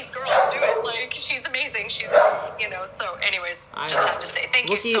 please, girls, do it. Like, she's amazing. She's, so anyways, just had to say thank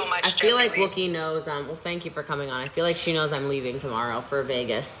you so much, I feel like Jessie Lee. Wookie knows, well, thank you for coming on. I feel like she knows I'm leaving tomorrow for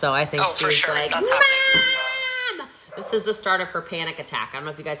Vegas. So I think she's for sure. like, That's Mom! This is the start of her panic attack. I don't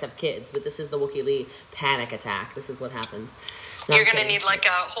know if you guys have kids, but this is the Wookie Lee panic attack. This is what happens. No, you're going to need like a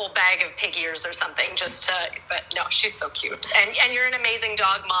whole bag of pig ears or something but no, she's so cute. And you're an amazing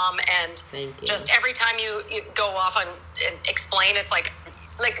dog mom. And thank you. Just every time you go off and explain, it's like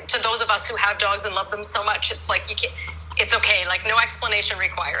to those of us who have dogs and love them so much, it's like, you can't, it's okay. Like no explanation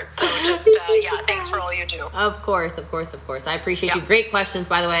required. So just, thanks for all you do. Of course. I appreciate you. Great questions,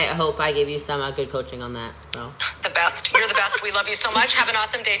 by the way. I hope I gave you some good coaching on that. So the best. You're the best. We love you so much. Have an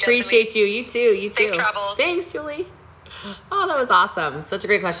awesome day, Jessie. Appreciate you. You too. Safe travels. Thanks, Julie. Oh, that was awesome. Such a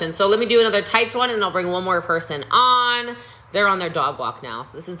great question. So let me do another typed one, and then I'll bring one more person on. They're on their dog walk now.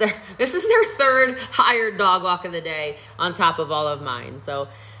 So this is their third hired dog walk of the day on top of all of mine. So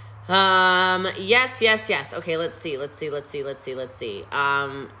yes. Okay, let's see. That's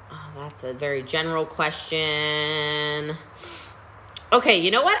a very general question. Okay,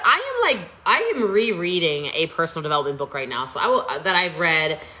 you know what? I am rereading a personal development book right now. So that I've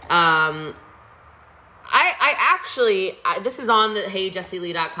read. This is on the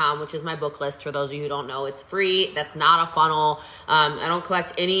heyjessielee.com, which is my book list. For those of you who don't know, it's free. That's not a funnel. I don't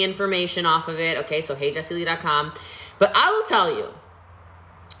collect any information off of it. Okay, so heyjessielee.com. But I will tell you,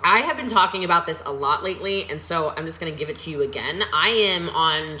 I have been talking about this a lot lately, and so I'm just going to give it to you again. I am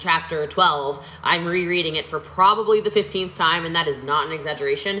on chapter 12. I'm rereading it for probably the 15th time, and that is not an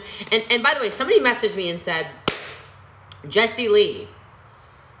exaggeration. And by the way, somebody messaged me and said, Jessie Lee,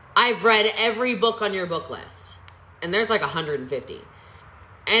 I've read every book on your book list. And there's like 150.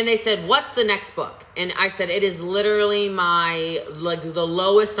 And they said, what's the next book? And I said, it is literally the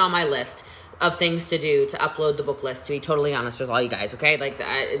lowest on my list of things to do to upload the book list, to be totally honest with all you guys, okay?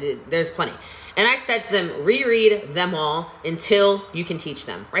 There's plenty. And I said to them, reread them all until you can teach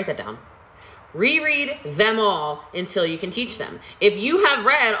them. Write that down. reread them all until you can teach them. If you have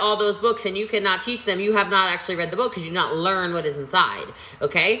read all those books and you cannot teach them, you have not actually read the book because you did not learn what is inside,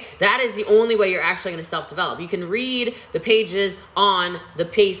 okay? That is the only way you're actually going to self-develop. You can read the pages on the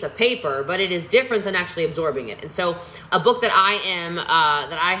piece of paper, but it is different than actually absorbing it. And so a book that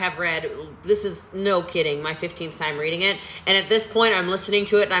I have read, this is no kidding, my 15th time reading it, and at this point I'm listening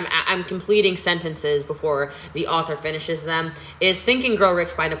to it and I'm completing sentences before the author finishes them, is Think and Grow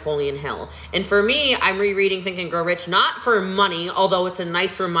Rich by Napoleon Hill. And for me, I'm rereading Think and Grow Rich, not for money, although it's a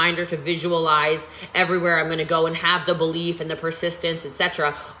nice reminder to visualize everywhere I'm going to go and have the belief and the persistence,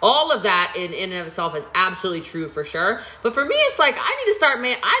 etc. All of that in and of itself is absolutely true for sure. But for me, it's like, I need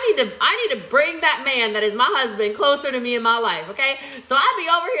to bring that man that is my husband closer to me in my life, okay? So I'll be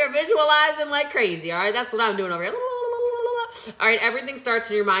over here visualizing like crazy, all right? That's what I'm doing over here. All right, everything starts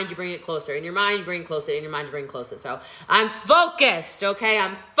in your mind, you bring it closer. In your mind, you bring it closer. In your mind, you bring it closer. So I'm focused, okay?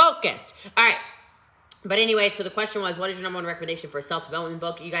 I'm focused. All right. But anyway, so the question was, what is your number one recommendation for a self-development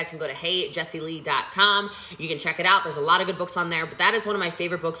book? You guys can go to heyjessielee.com. You can check it out. There's a lot of good books on there, but that is one of my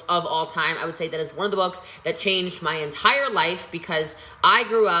favorite books of all time. I would say that is one of the books that changed my entire life because I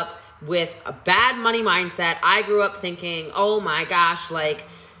grew up with a bad money mindset. I grew up thinking, oh my gosh, like,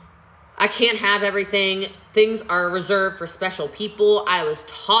 I can't have everything. Things are reserved for special people. I was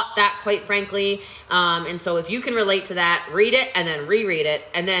taught that, quite frankly. And so if you can relate to that, read it and then reread it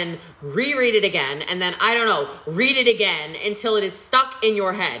and then reread it again. And then, I don't know, read it again until it is stuck in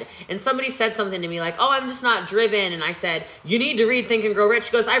your head. And somebody said something to me like, oh, I'm just not driven. And I said, you need to read Think and Grow Rich.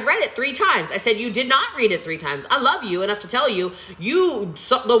 She goes, I've read it 3 times. I said, you did not read it 3 times. I love you enough to tell you,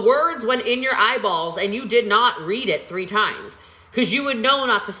 the words went in your eyeballs and you did not read it 3 times. Because you would know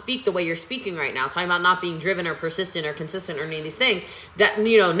not to speak the way you're speaking right now, talking about not being driven or persistent or consistent or any of these things. That,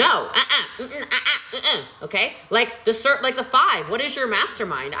 okay? Like the 5. What is your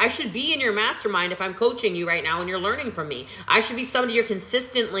mastermind? I should be in your mastermind if I'm coaching you right now and you're learning from me. I should be somebody you're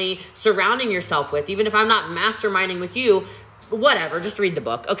consistently surrounding yourself with, even if I'm not masterminding with you. Whatever, just read the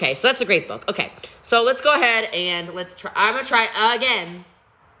book. Okay, so that's a great book. Okay, so let's go ahead and let's try. I'm gonna try again.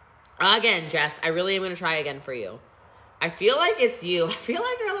 Again, Jess, I really am gonna try again for you. I feel like it's you. I feel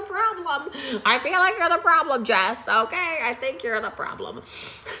like you're the problem. I feel like you're the problem, Jess. Okay? I think you're the problem.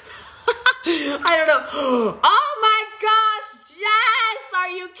 I don't know. Oh my gosh, Jess! Are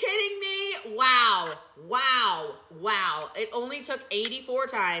you kidding me? Wow. It only took 84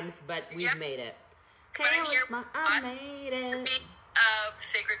 times, but we've made it. I made it. Of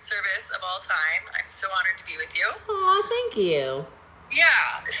Sacred Service of all time. I'm so honored to be with you. Aw, thank you.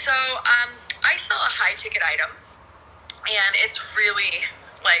 Yeah, so I sell a high ticket item. And it's really,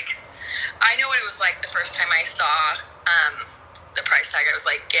 like, I know what it was like the first time I saw the price tag. I was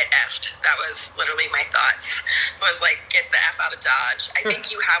like, get effed. That was literally my thoughts. It was like, get the F out of Dodge. I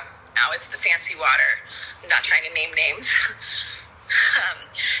think you have now. It's the fancy water. I'm not trying to name names.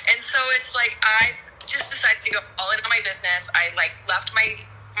 And so it's like, I just decided to go all in on my business. I, left my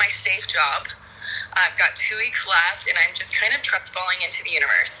safe job. I've got 2 weeks left, and I'm just kind of trust falling into the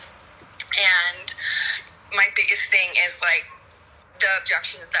universe. And my biggest thing is the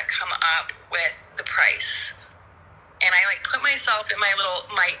objections that come up with the price. And I put myself in my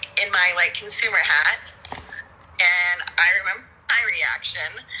consumer hat, and I remember my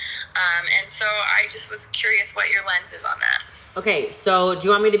reaction. And so I just was curious what your lens is on that. Okay, so do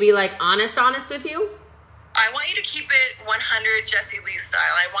you want me to be honest with you? I want you to keep it 100 Jessie Lee style.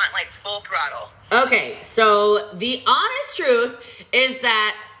 I want full throttle. Okay, so the honest truth is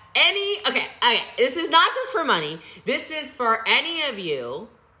that okay, this is not just for money. This is for any of you.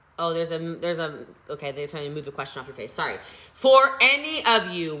 Oh, okay, they're trying to move the question off your face. Sorry. For any of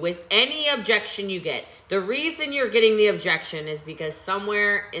you with any objection you get, the reason you're getting the objection is because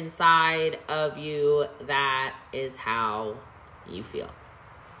somewhere inside of you, that is how you feel.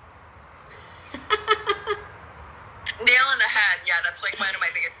 Nail in the head. Yeah, that's one of my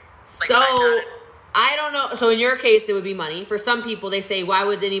biggest. So I don't know. So in your case, it would be money. For some people, they say, why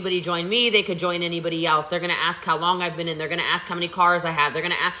would anybody join me? They could join anybody else. They're going to ask how long I've been in. They're going to ask how many cars I have. They're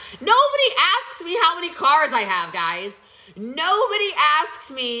going to ask. Nobody asks me how many cars I have, guys. Nobody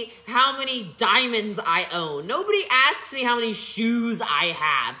asks me how many diamonds I own. Nobody asks me how many shoes I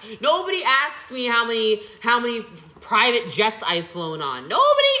have. Nobody asks me how many private jets I've flown on.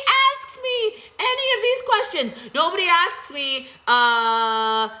 Nobody asks me any of these questions. Nobody asks me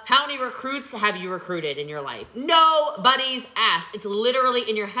how many recruits have you recruited in your life. Nobody's asked. It's literally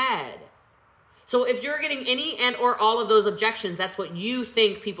in your head. So if you're getting any and or all of those objections, that's what you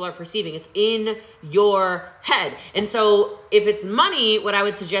think people are perceiving. It's in your head. And so if it's money, what I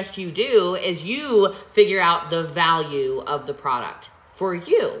would suggest you do is you figure out the value of the product for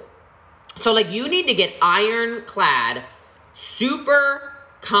you. So, like, you need to get ironclad, super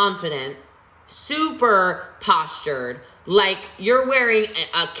confident, super postured, like you're wearing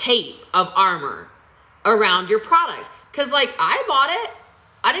a cape of armor around your product. Because, like, I bought it.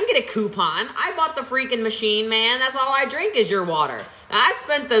 I didn't get a coupon. I bought the freaking machine, man. That's all I drink is your water. And I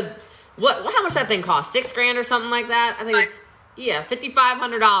spent how much that thing cost? $6,000 or something like that? I think it's, yeah,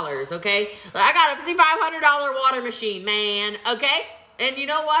 $5,500, okay? I got a $5,500 water machine, man, okay? And you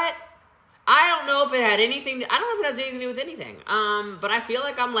know what? I don't know if it had anything, I don't know if it has anything to do with anything. But I feel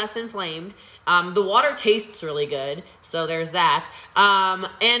like I'm less inflamed. The water tastes really good, so there's that.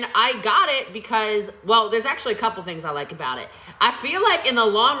 And I got it because, well, there's actually a couple things I like about it. I feel like in the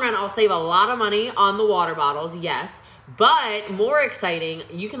long run, I'll save a lot of money on the water bottles, yes. But more exciting,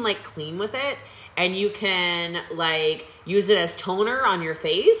 you can like clean with it. And you can like use it as toner on your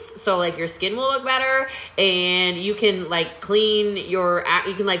face. So like your skin will look better. And you can like clean you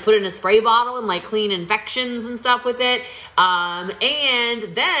can like put it in a spray bottle and like clean infections and stuff with it.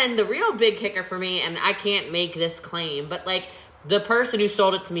 And then the real big kicker for me, and I can't make this claim, but like the person who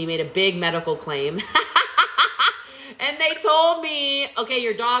sold it to me made a big medical claim. And they told me, okay,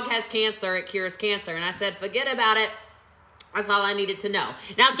 your dog has cancer. It cures cancer. And I said, forget about it. That's all I needed to know.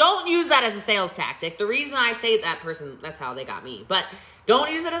 Now, don't use that as a sales tactic. The reason I say that person, that's how they got me. But don't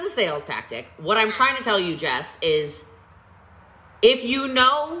use it as a sales tactic. What I'm trying to tell you, Jess, is if you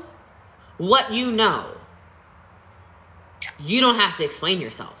know what you know, you don't have to explain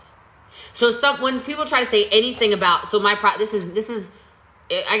yourself. So when people try to say anything about, so this is,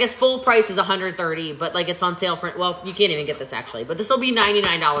 I guess full price is $130, but like it's on sale for, well, you can't even get this actually, but this will be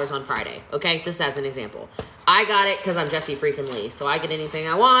 $99 on Friday. Okay. Just as an example. I got it because I'm Jessie freaking Lee. So I get anything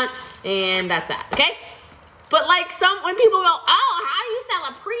I want and that's that. Okay. But like when people go, oh, how do you sell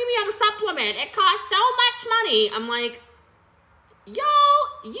a premium supplement? It costs so much money. I'm like,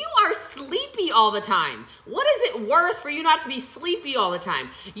 y'all, you are sleepy all the time. What is it worth for you not to be sleepy all the time?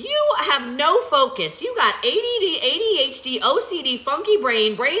 You have no focus. You got ADD, ADHD, OCD, funky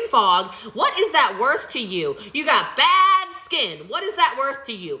brain fog. What is that worth to you? You got bad skin. What is that worth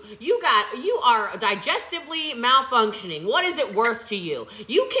to you? You are digestively malfunctioning. What is it worth to you?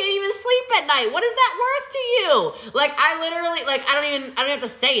 You can't even sleep at night. What is that worth to you? Like, I literally, like, I don't have to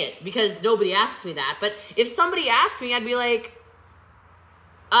say it because nobody asked me that. But if somebody asked me, I'd be like,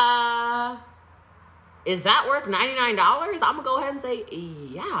 is that worth $99? I'm gonna go ahead and say,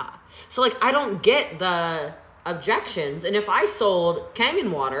 yeah. So like, I don't get the objections. And if I sold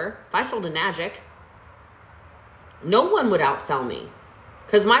Kangen water, if I sold a Nagic, no one would outsell me.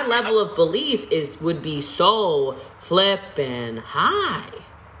 Because my level of belief would be so flippin' high.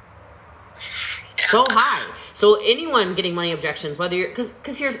 So high. So anyone getting money objections, whether you're, because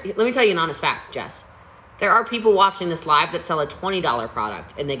let me tell you an honest fact, Jess. There are people watching this live that sell a $20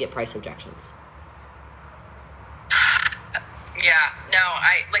 product and they get price objections. Yeah, no,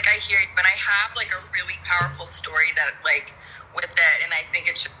 I hear you, but I have like a really powerful story that like with it, and I think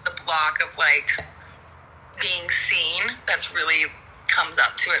it's just the block of like being seen that's really comes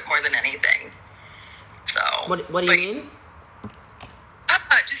up to it more than anything. So what do you mean?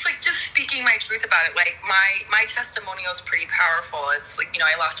 Just speaking my truth about it. Like my testimonial is pretty powerful. It's like,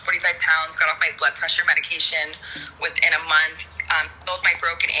 I lost 45 pounds, got off my blood pressure medication within a month, healed my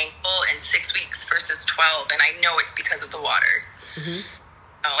broken ankle in 6 weeks versus 12. And I know it's because of the water. Mm-hmm.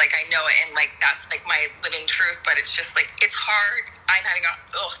 Like I know it. And like, that's like my living truth, but it's just like, it's hard. I'm having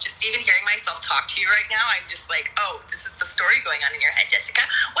just even hearing myself talk to you right now, I'm just like, oh, this is the story going on in your head, Jessica.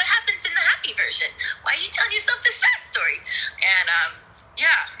 What happens in the happy version? Why are you telling yourself the sad story? And,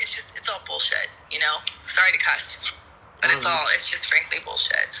 yeah, it's all bullshit, Sorry to cuss, but it's just frankly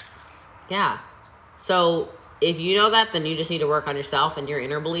bullshit. Yeah. So if you know that, then you just need to work on yourself and your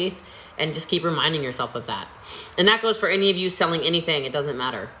inner belief and just keep reminding yourself of that. And that goes for any of you selling anything. It doesn't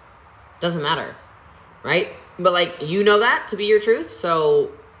matter. Doesn't matter. Right? But like, you know that to be your truth.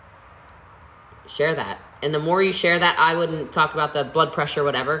 So share that. And the more you share that, I wouldn't talk about the blood pressure,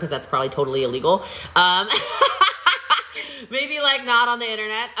 whatever, because that's probably totally illegal. Maybe like not on the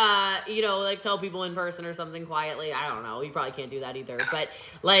internet, like tell people in person or something quietly. I don't know. You probably can't do that either. But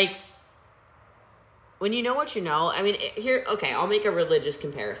like, when you know what you know, I mean, I'll make a religious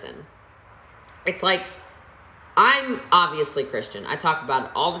comparison. It's like, I'm obviously Christian. I talk about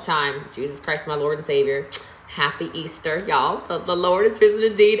it all the time. Jesus Christ, my Lord and Savior. Happy Easter, y'all. The Lord is risen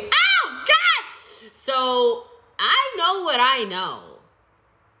indeed. Oh, God! So, I know what I know.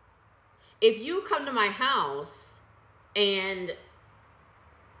 If you come to my house and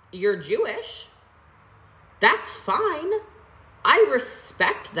you're Jewish, that's fine. I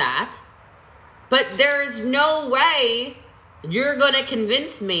respect that. But there is no way you're going to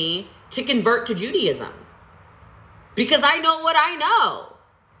convince me to convert to Judaism. Because I know what I know.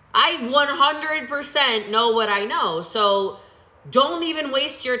 I 100% know what I know. So don't even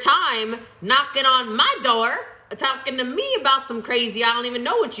waste your time knocking on my door, talking to me about some crazy, I don't even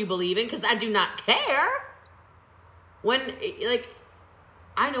know what you believe in, because I do not care. When, like,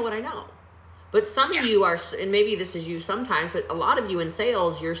 I know what I know. But some of you are, and maybe this is you sometimes, but a lot of you in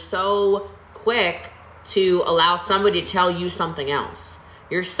sales, you're so quick to allow somebody to tell you something else.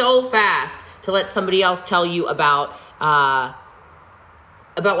 You're so fast to let somebody else tell you about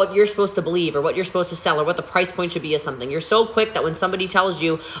what you're supposed to believe or what you're supposed to sell or what the price point should be of something. You're so quick that when somebody tells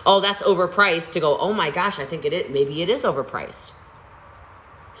you, oh, that's overpriced, to go, oh my gosh, I think maybe it is overpriced.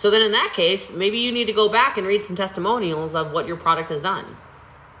 So then in that case, maybe you need to go back and read some testimonials of what your product has done.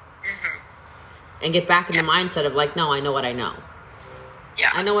 Mm-hmm. And get back in the mindset of like, no, I know what I know. Yeah.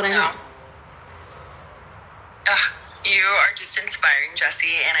 I know what I know. You are just inspiring,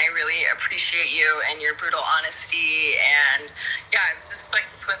 Jesse, and I really appreciate you and your brutal honesty. And yeah, it was just like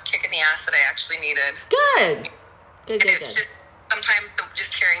the swift kick in the ass that I actually needed. Good. It's just sometimes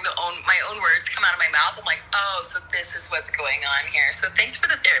just hearing my own words come out of my mouth, I'm like, oh, so this is what's going on here. So thanks for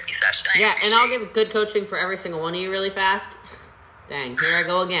the therapy session. And I'll give good coaching for every single one of you really fast. Dang, here I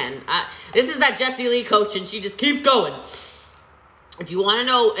go again. This is that Jessie Lee coach, and she just keeps going. If you want to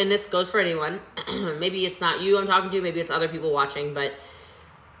know, and this goes for anyone, maybe it's not you I'm talking to, maybe it's other people watching,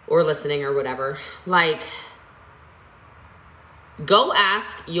 or listening or whatever. Like, go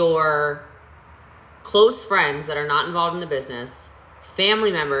ask your close friends that are not involved in the business,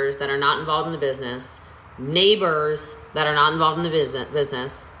 family members that are not involved in the business, neighbors that are not involved in the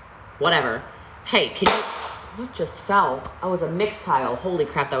business, whatever. Hey, can you... What just fell? I was a mixed tile. Holy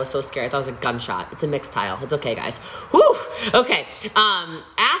crap, that was so scary. I thought it was a gunshot. It's a mixed tile. It's okay, guys. Whew. Okay.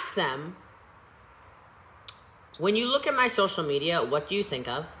 Ask them, when you look at my social media, what do you think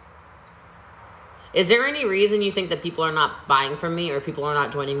of? Is there any reason you think that people are not buying from me or people are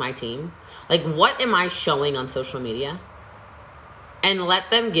not joining my team? Like, what am I showing on social media? And let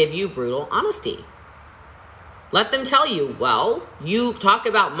them give you brutal honesty. Let them tell you, well, you talk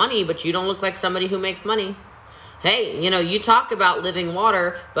about money, but you don't look like somebody who makes money. Hey, you talk about living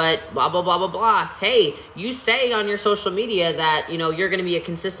water, but blah, blah, blah, blah, blah. Hey, you say on your social media that, you're going to be a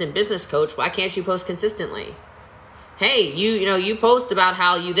consistent business coach. Why can't you post consistently? Hey, you post about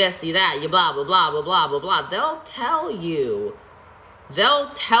how you this, you that, you blah, blah, blah, blah, blah, blah, blah. They'll tell you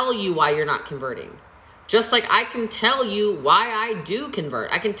why you're not converting. Just like I can tell you why I do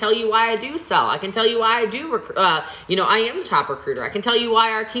convert. I can tell you why I do sell. I can tell you why I do, I am a top recruiter. I can tell you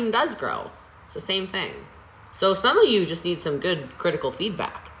why our team does grow. It's the same thing. So some of you just need some good critical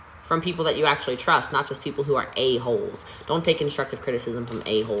feedback from people that you actually trust, not just people who are a-holes. Don't take constructive criticism from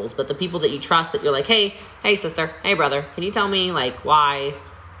a-holes, but the people that you trust that you're like, hey sister, hey brother, can you tell me like why,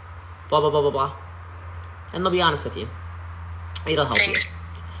 blah, blah, blah, blah, blah. And they'll be honest with you. It'll help you.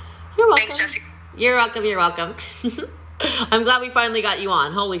 You're welcome. Thanks, Jesse. You're welcome. I'm glad we finally got you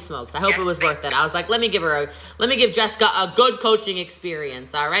on. Holy smokes. I hope it was worth it. I was like, let me give Jessica a good coaching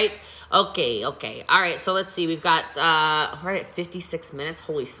experience. All right. Okay. All right. So let's see. We've got, we're at 56 minutes.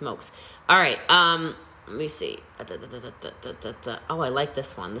 Holy smokes. All right. Let me see. Oh, I like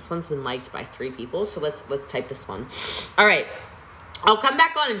this one. This one's been liked by 3 people. So let's type this one. All right. I'll come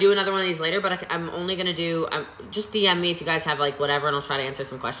back on and do another one of these later, but I'm only going to do, just DM me if you guys have like whatever, and I'll try to answer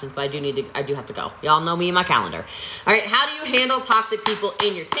some questions, but I do have to go. Y'all know me and my calendar. All right. How do you handle toxic people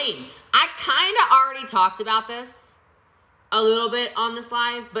in your team? I kind of already talked about this a little bit on this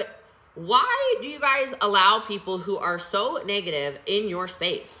live, but why do you guys allow people who are so negative in your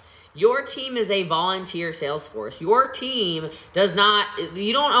space? Your team is a volunteer sales force. Your team does not,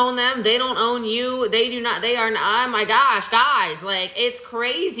 you don't own them. They don't own you. They do not, they are, oh my gosh, guys, like it's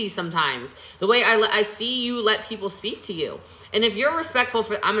crazy sometimes the way I see you let people speak to you. And if you're respectful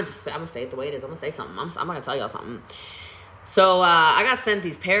I'm going to say it the way it is. I'm going to say something. I'm going to tell y'all something. So, I got sent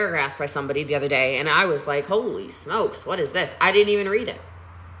these paragraphs by somebody the other day and I was like, holy smokes, what is this? I didn't even read it.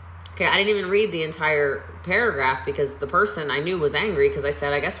 Okay, I didn't even read the entire paragraph because the person I knew was angry because I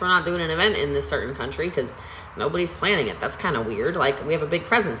said, I guess we're not doing an event in this certain country because nobody's planning it. That's kind of weird. Like, we have a big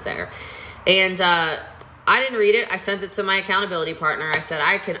presence there. And I didn't read it. I sent it to my accountability partner. I said,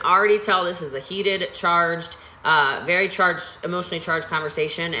 I can already tell this is a heated, charged, very charged, emotionally charged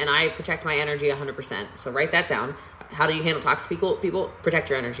conversation, and I protect my energy 100%. So write that down. How do you handle toxic people? Protect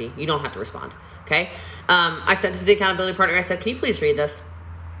your energy. You don't have to respond. Okay? I sent it to the accountability partner. I said, can you please read this?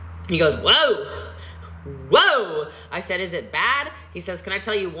 He goes, whoa. I said, is it bad? He says, can I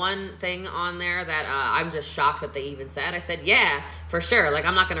tell you one thing on there that I'm just shocked that they even said? I said, yeah, for sure. Like,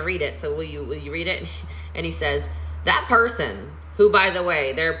 I'm not going to read it. So will you read it? And he says, That person, who, by the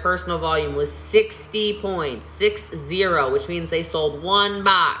way, their personal volume was 60 points, 60, which means they sold one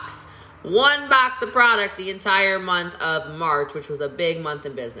box of product the entire month of March, which was a big month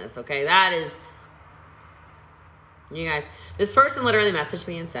in business, okay? That is, you guys, this person literally messaged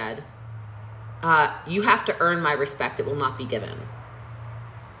me and said, you have to earn my respect. It will not be given.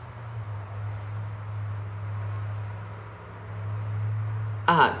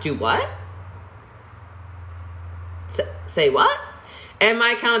 Do what? Say what? And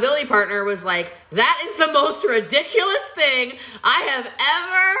my accountability partner was like, that is the most ridiculous thing I have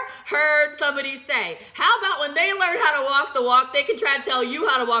ever heard somebody say. How about when they learn how to walk the walk, they can try to tell you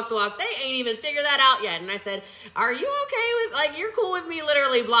how to walk the walk. They ain't even figured that out yet. And I said, are you okay with, like, you're cool with me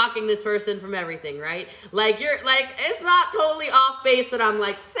literally blocking this person from everything, right? Like, you're, like, it's not totally off base that I'm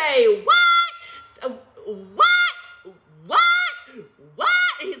like, say what? What?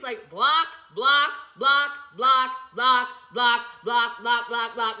 And he's like, block.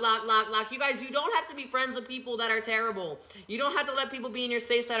 You guys, you don't have to be friends with people that are terrible. You don't have to let people be in your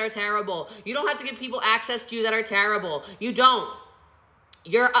space that are terrible. You don't have to give people access to you that are terrible. You don't.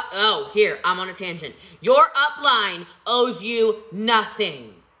 Here, I'm on a tangent. Your upline owes you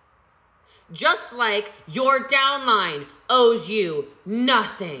nothing. Just like your downline owes you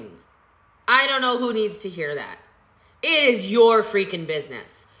nothing. I don't know who needs to hear that. It is your freaking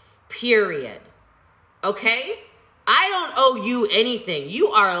business. Period. Okay? I don't owe you anything. You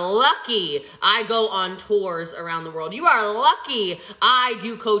are lucky I go on tours around the world. You are lucky I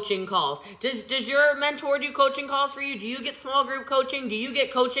do coaching calls. Does your mentor do coaching calls for you? Do you get small group coaching? Do you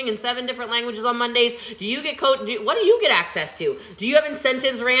get coaching in 7 different languages on Mondays? Do you get what do you get access to? Do you have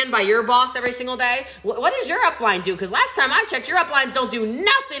incentives ran by your boss every single day? What does your upline do? Because last time I checked, your uplines don't do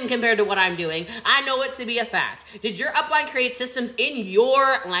nothing compared to what I'm doing. I know it to be a fact. Did your upline create systems in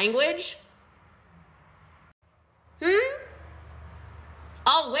your language?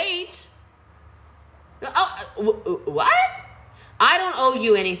 I'll wait. What? I don't owe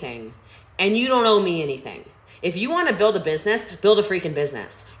you anything, and you don't owe me anything. If you want to build a business, build a freaking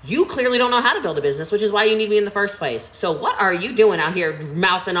business. You clearly don't know how to build a business, which is why you need me in the first place. So what are you doing out here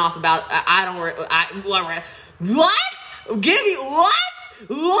mouthing off about, what? Give me,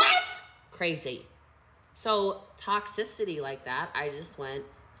 what? Crazy. So toxicity like that, I just went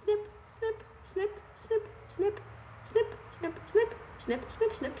snip, snip, snip, snip, snip, snip, snip, snip, snip, snip,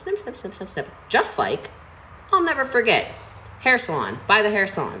 snip, snip, snip, snip, snip, snip. Just like, I'll never forget, hair salon, buy the hair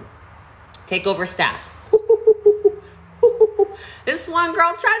salon, take over staff. This one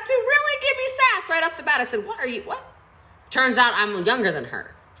girl tried to really give me sass right off the bat. I said, what? Turns out I'm younger than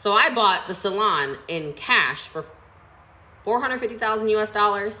her. So I bought the salon in cash for $450,000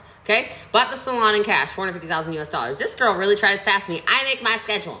 US. Okay? Bought the salon in cash, $450,000 US. This girl really tried to sass me. I make my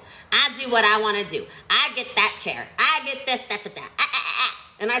schedule. I do what I want to do. I get that chair. I get this, that.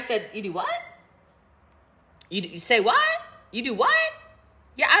 And I said, you do what? You say what? You do what?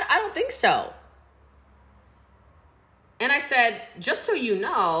 Yeah, I don't think so. And I said, just so you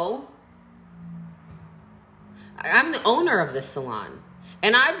know, I'm the owner of this salon.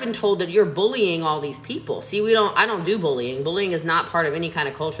 And I've been told that you're bullying all these people. See, I don't do bullying. Bullying is not part of any kind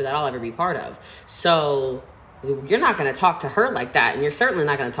of culture that I'll ever be part of. So you're not going to talk to her like that. And you're certainly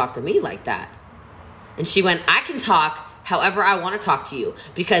not going to talk to me like that. And she went, I can talk however I want to talk to you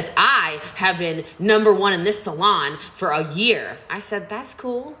because I have been number one in this salon for a year. I said, that's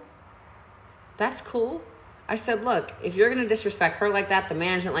cool. That's cool. I said, look, if you're going to disrespect her like that, the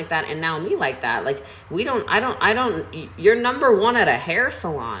management like that, and now me like that, like, you're number one at a hair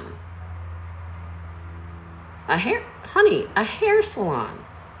salon. A hair salon.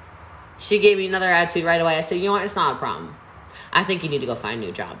 She gave me another attitude right away. I said, you know what? It's not a problem. I think you need to go find a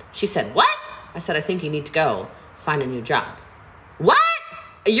new job. She said, what? I said, I think you need to go find a new job. What?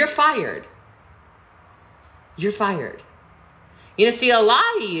 You're fired. You're fired. You know, see, a lot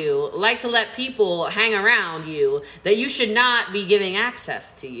of you like to let people hang around you that you should not be giving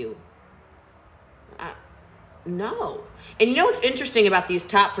access to you. No. And you know what's interesting about these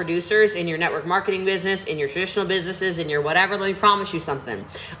top producers in your network marketing business, in your traditional businesses, in your whatever? Let me promise you something.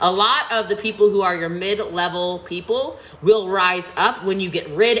 A lot of the people who are your mid-level people will rise up when you get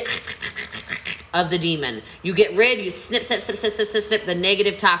rid of the demon. You snip the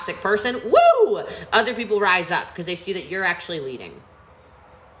negative toxic person. Woo! Other people rise up because they see that you're actually leading.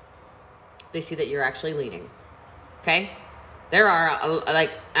 They see that you're actually leading. Okay? There are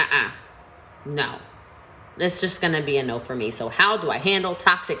no. It's just going to be a no for me. So how do I handle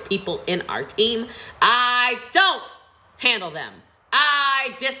toxic people in our team? I don't handle them.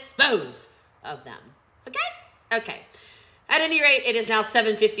 I dispose of them. Okay? Okay. At any rate, it is now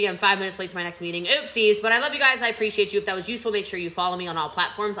 7:50. I'm 5 minutes late to my next meeting. Oopsies. But I love you guys. I appreciate you. If that was useful, make sure you follow me on all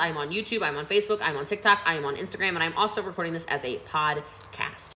platforms. I'm on YouTube. I'm on Facebook. I'm on TikTok. I am on Instagram. And I'm also recording this as a podcast.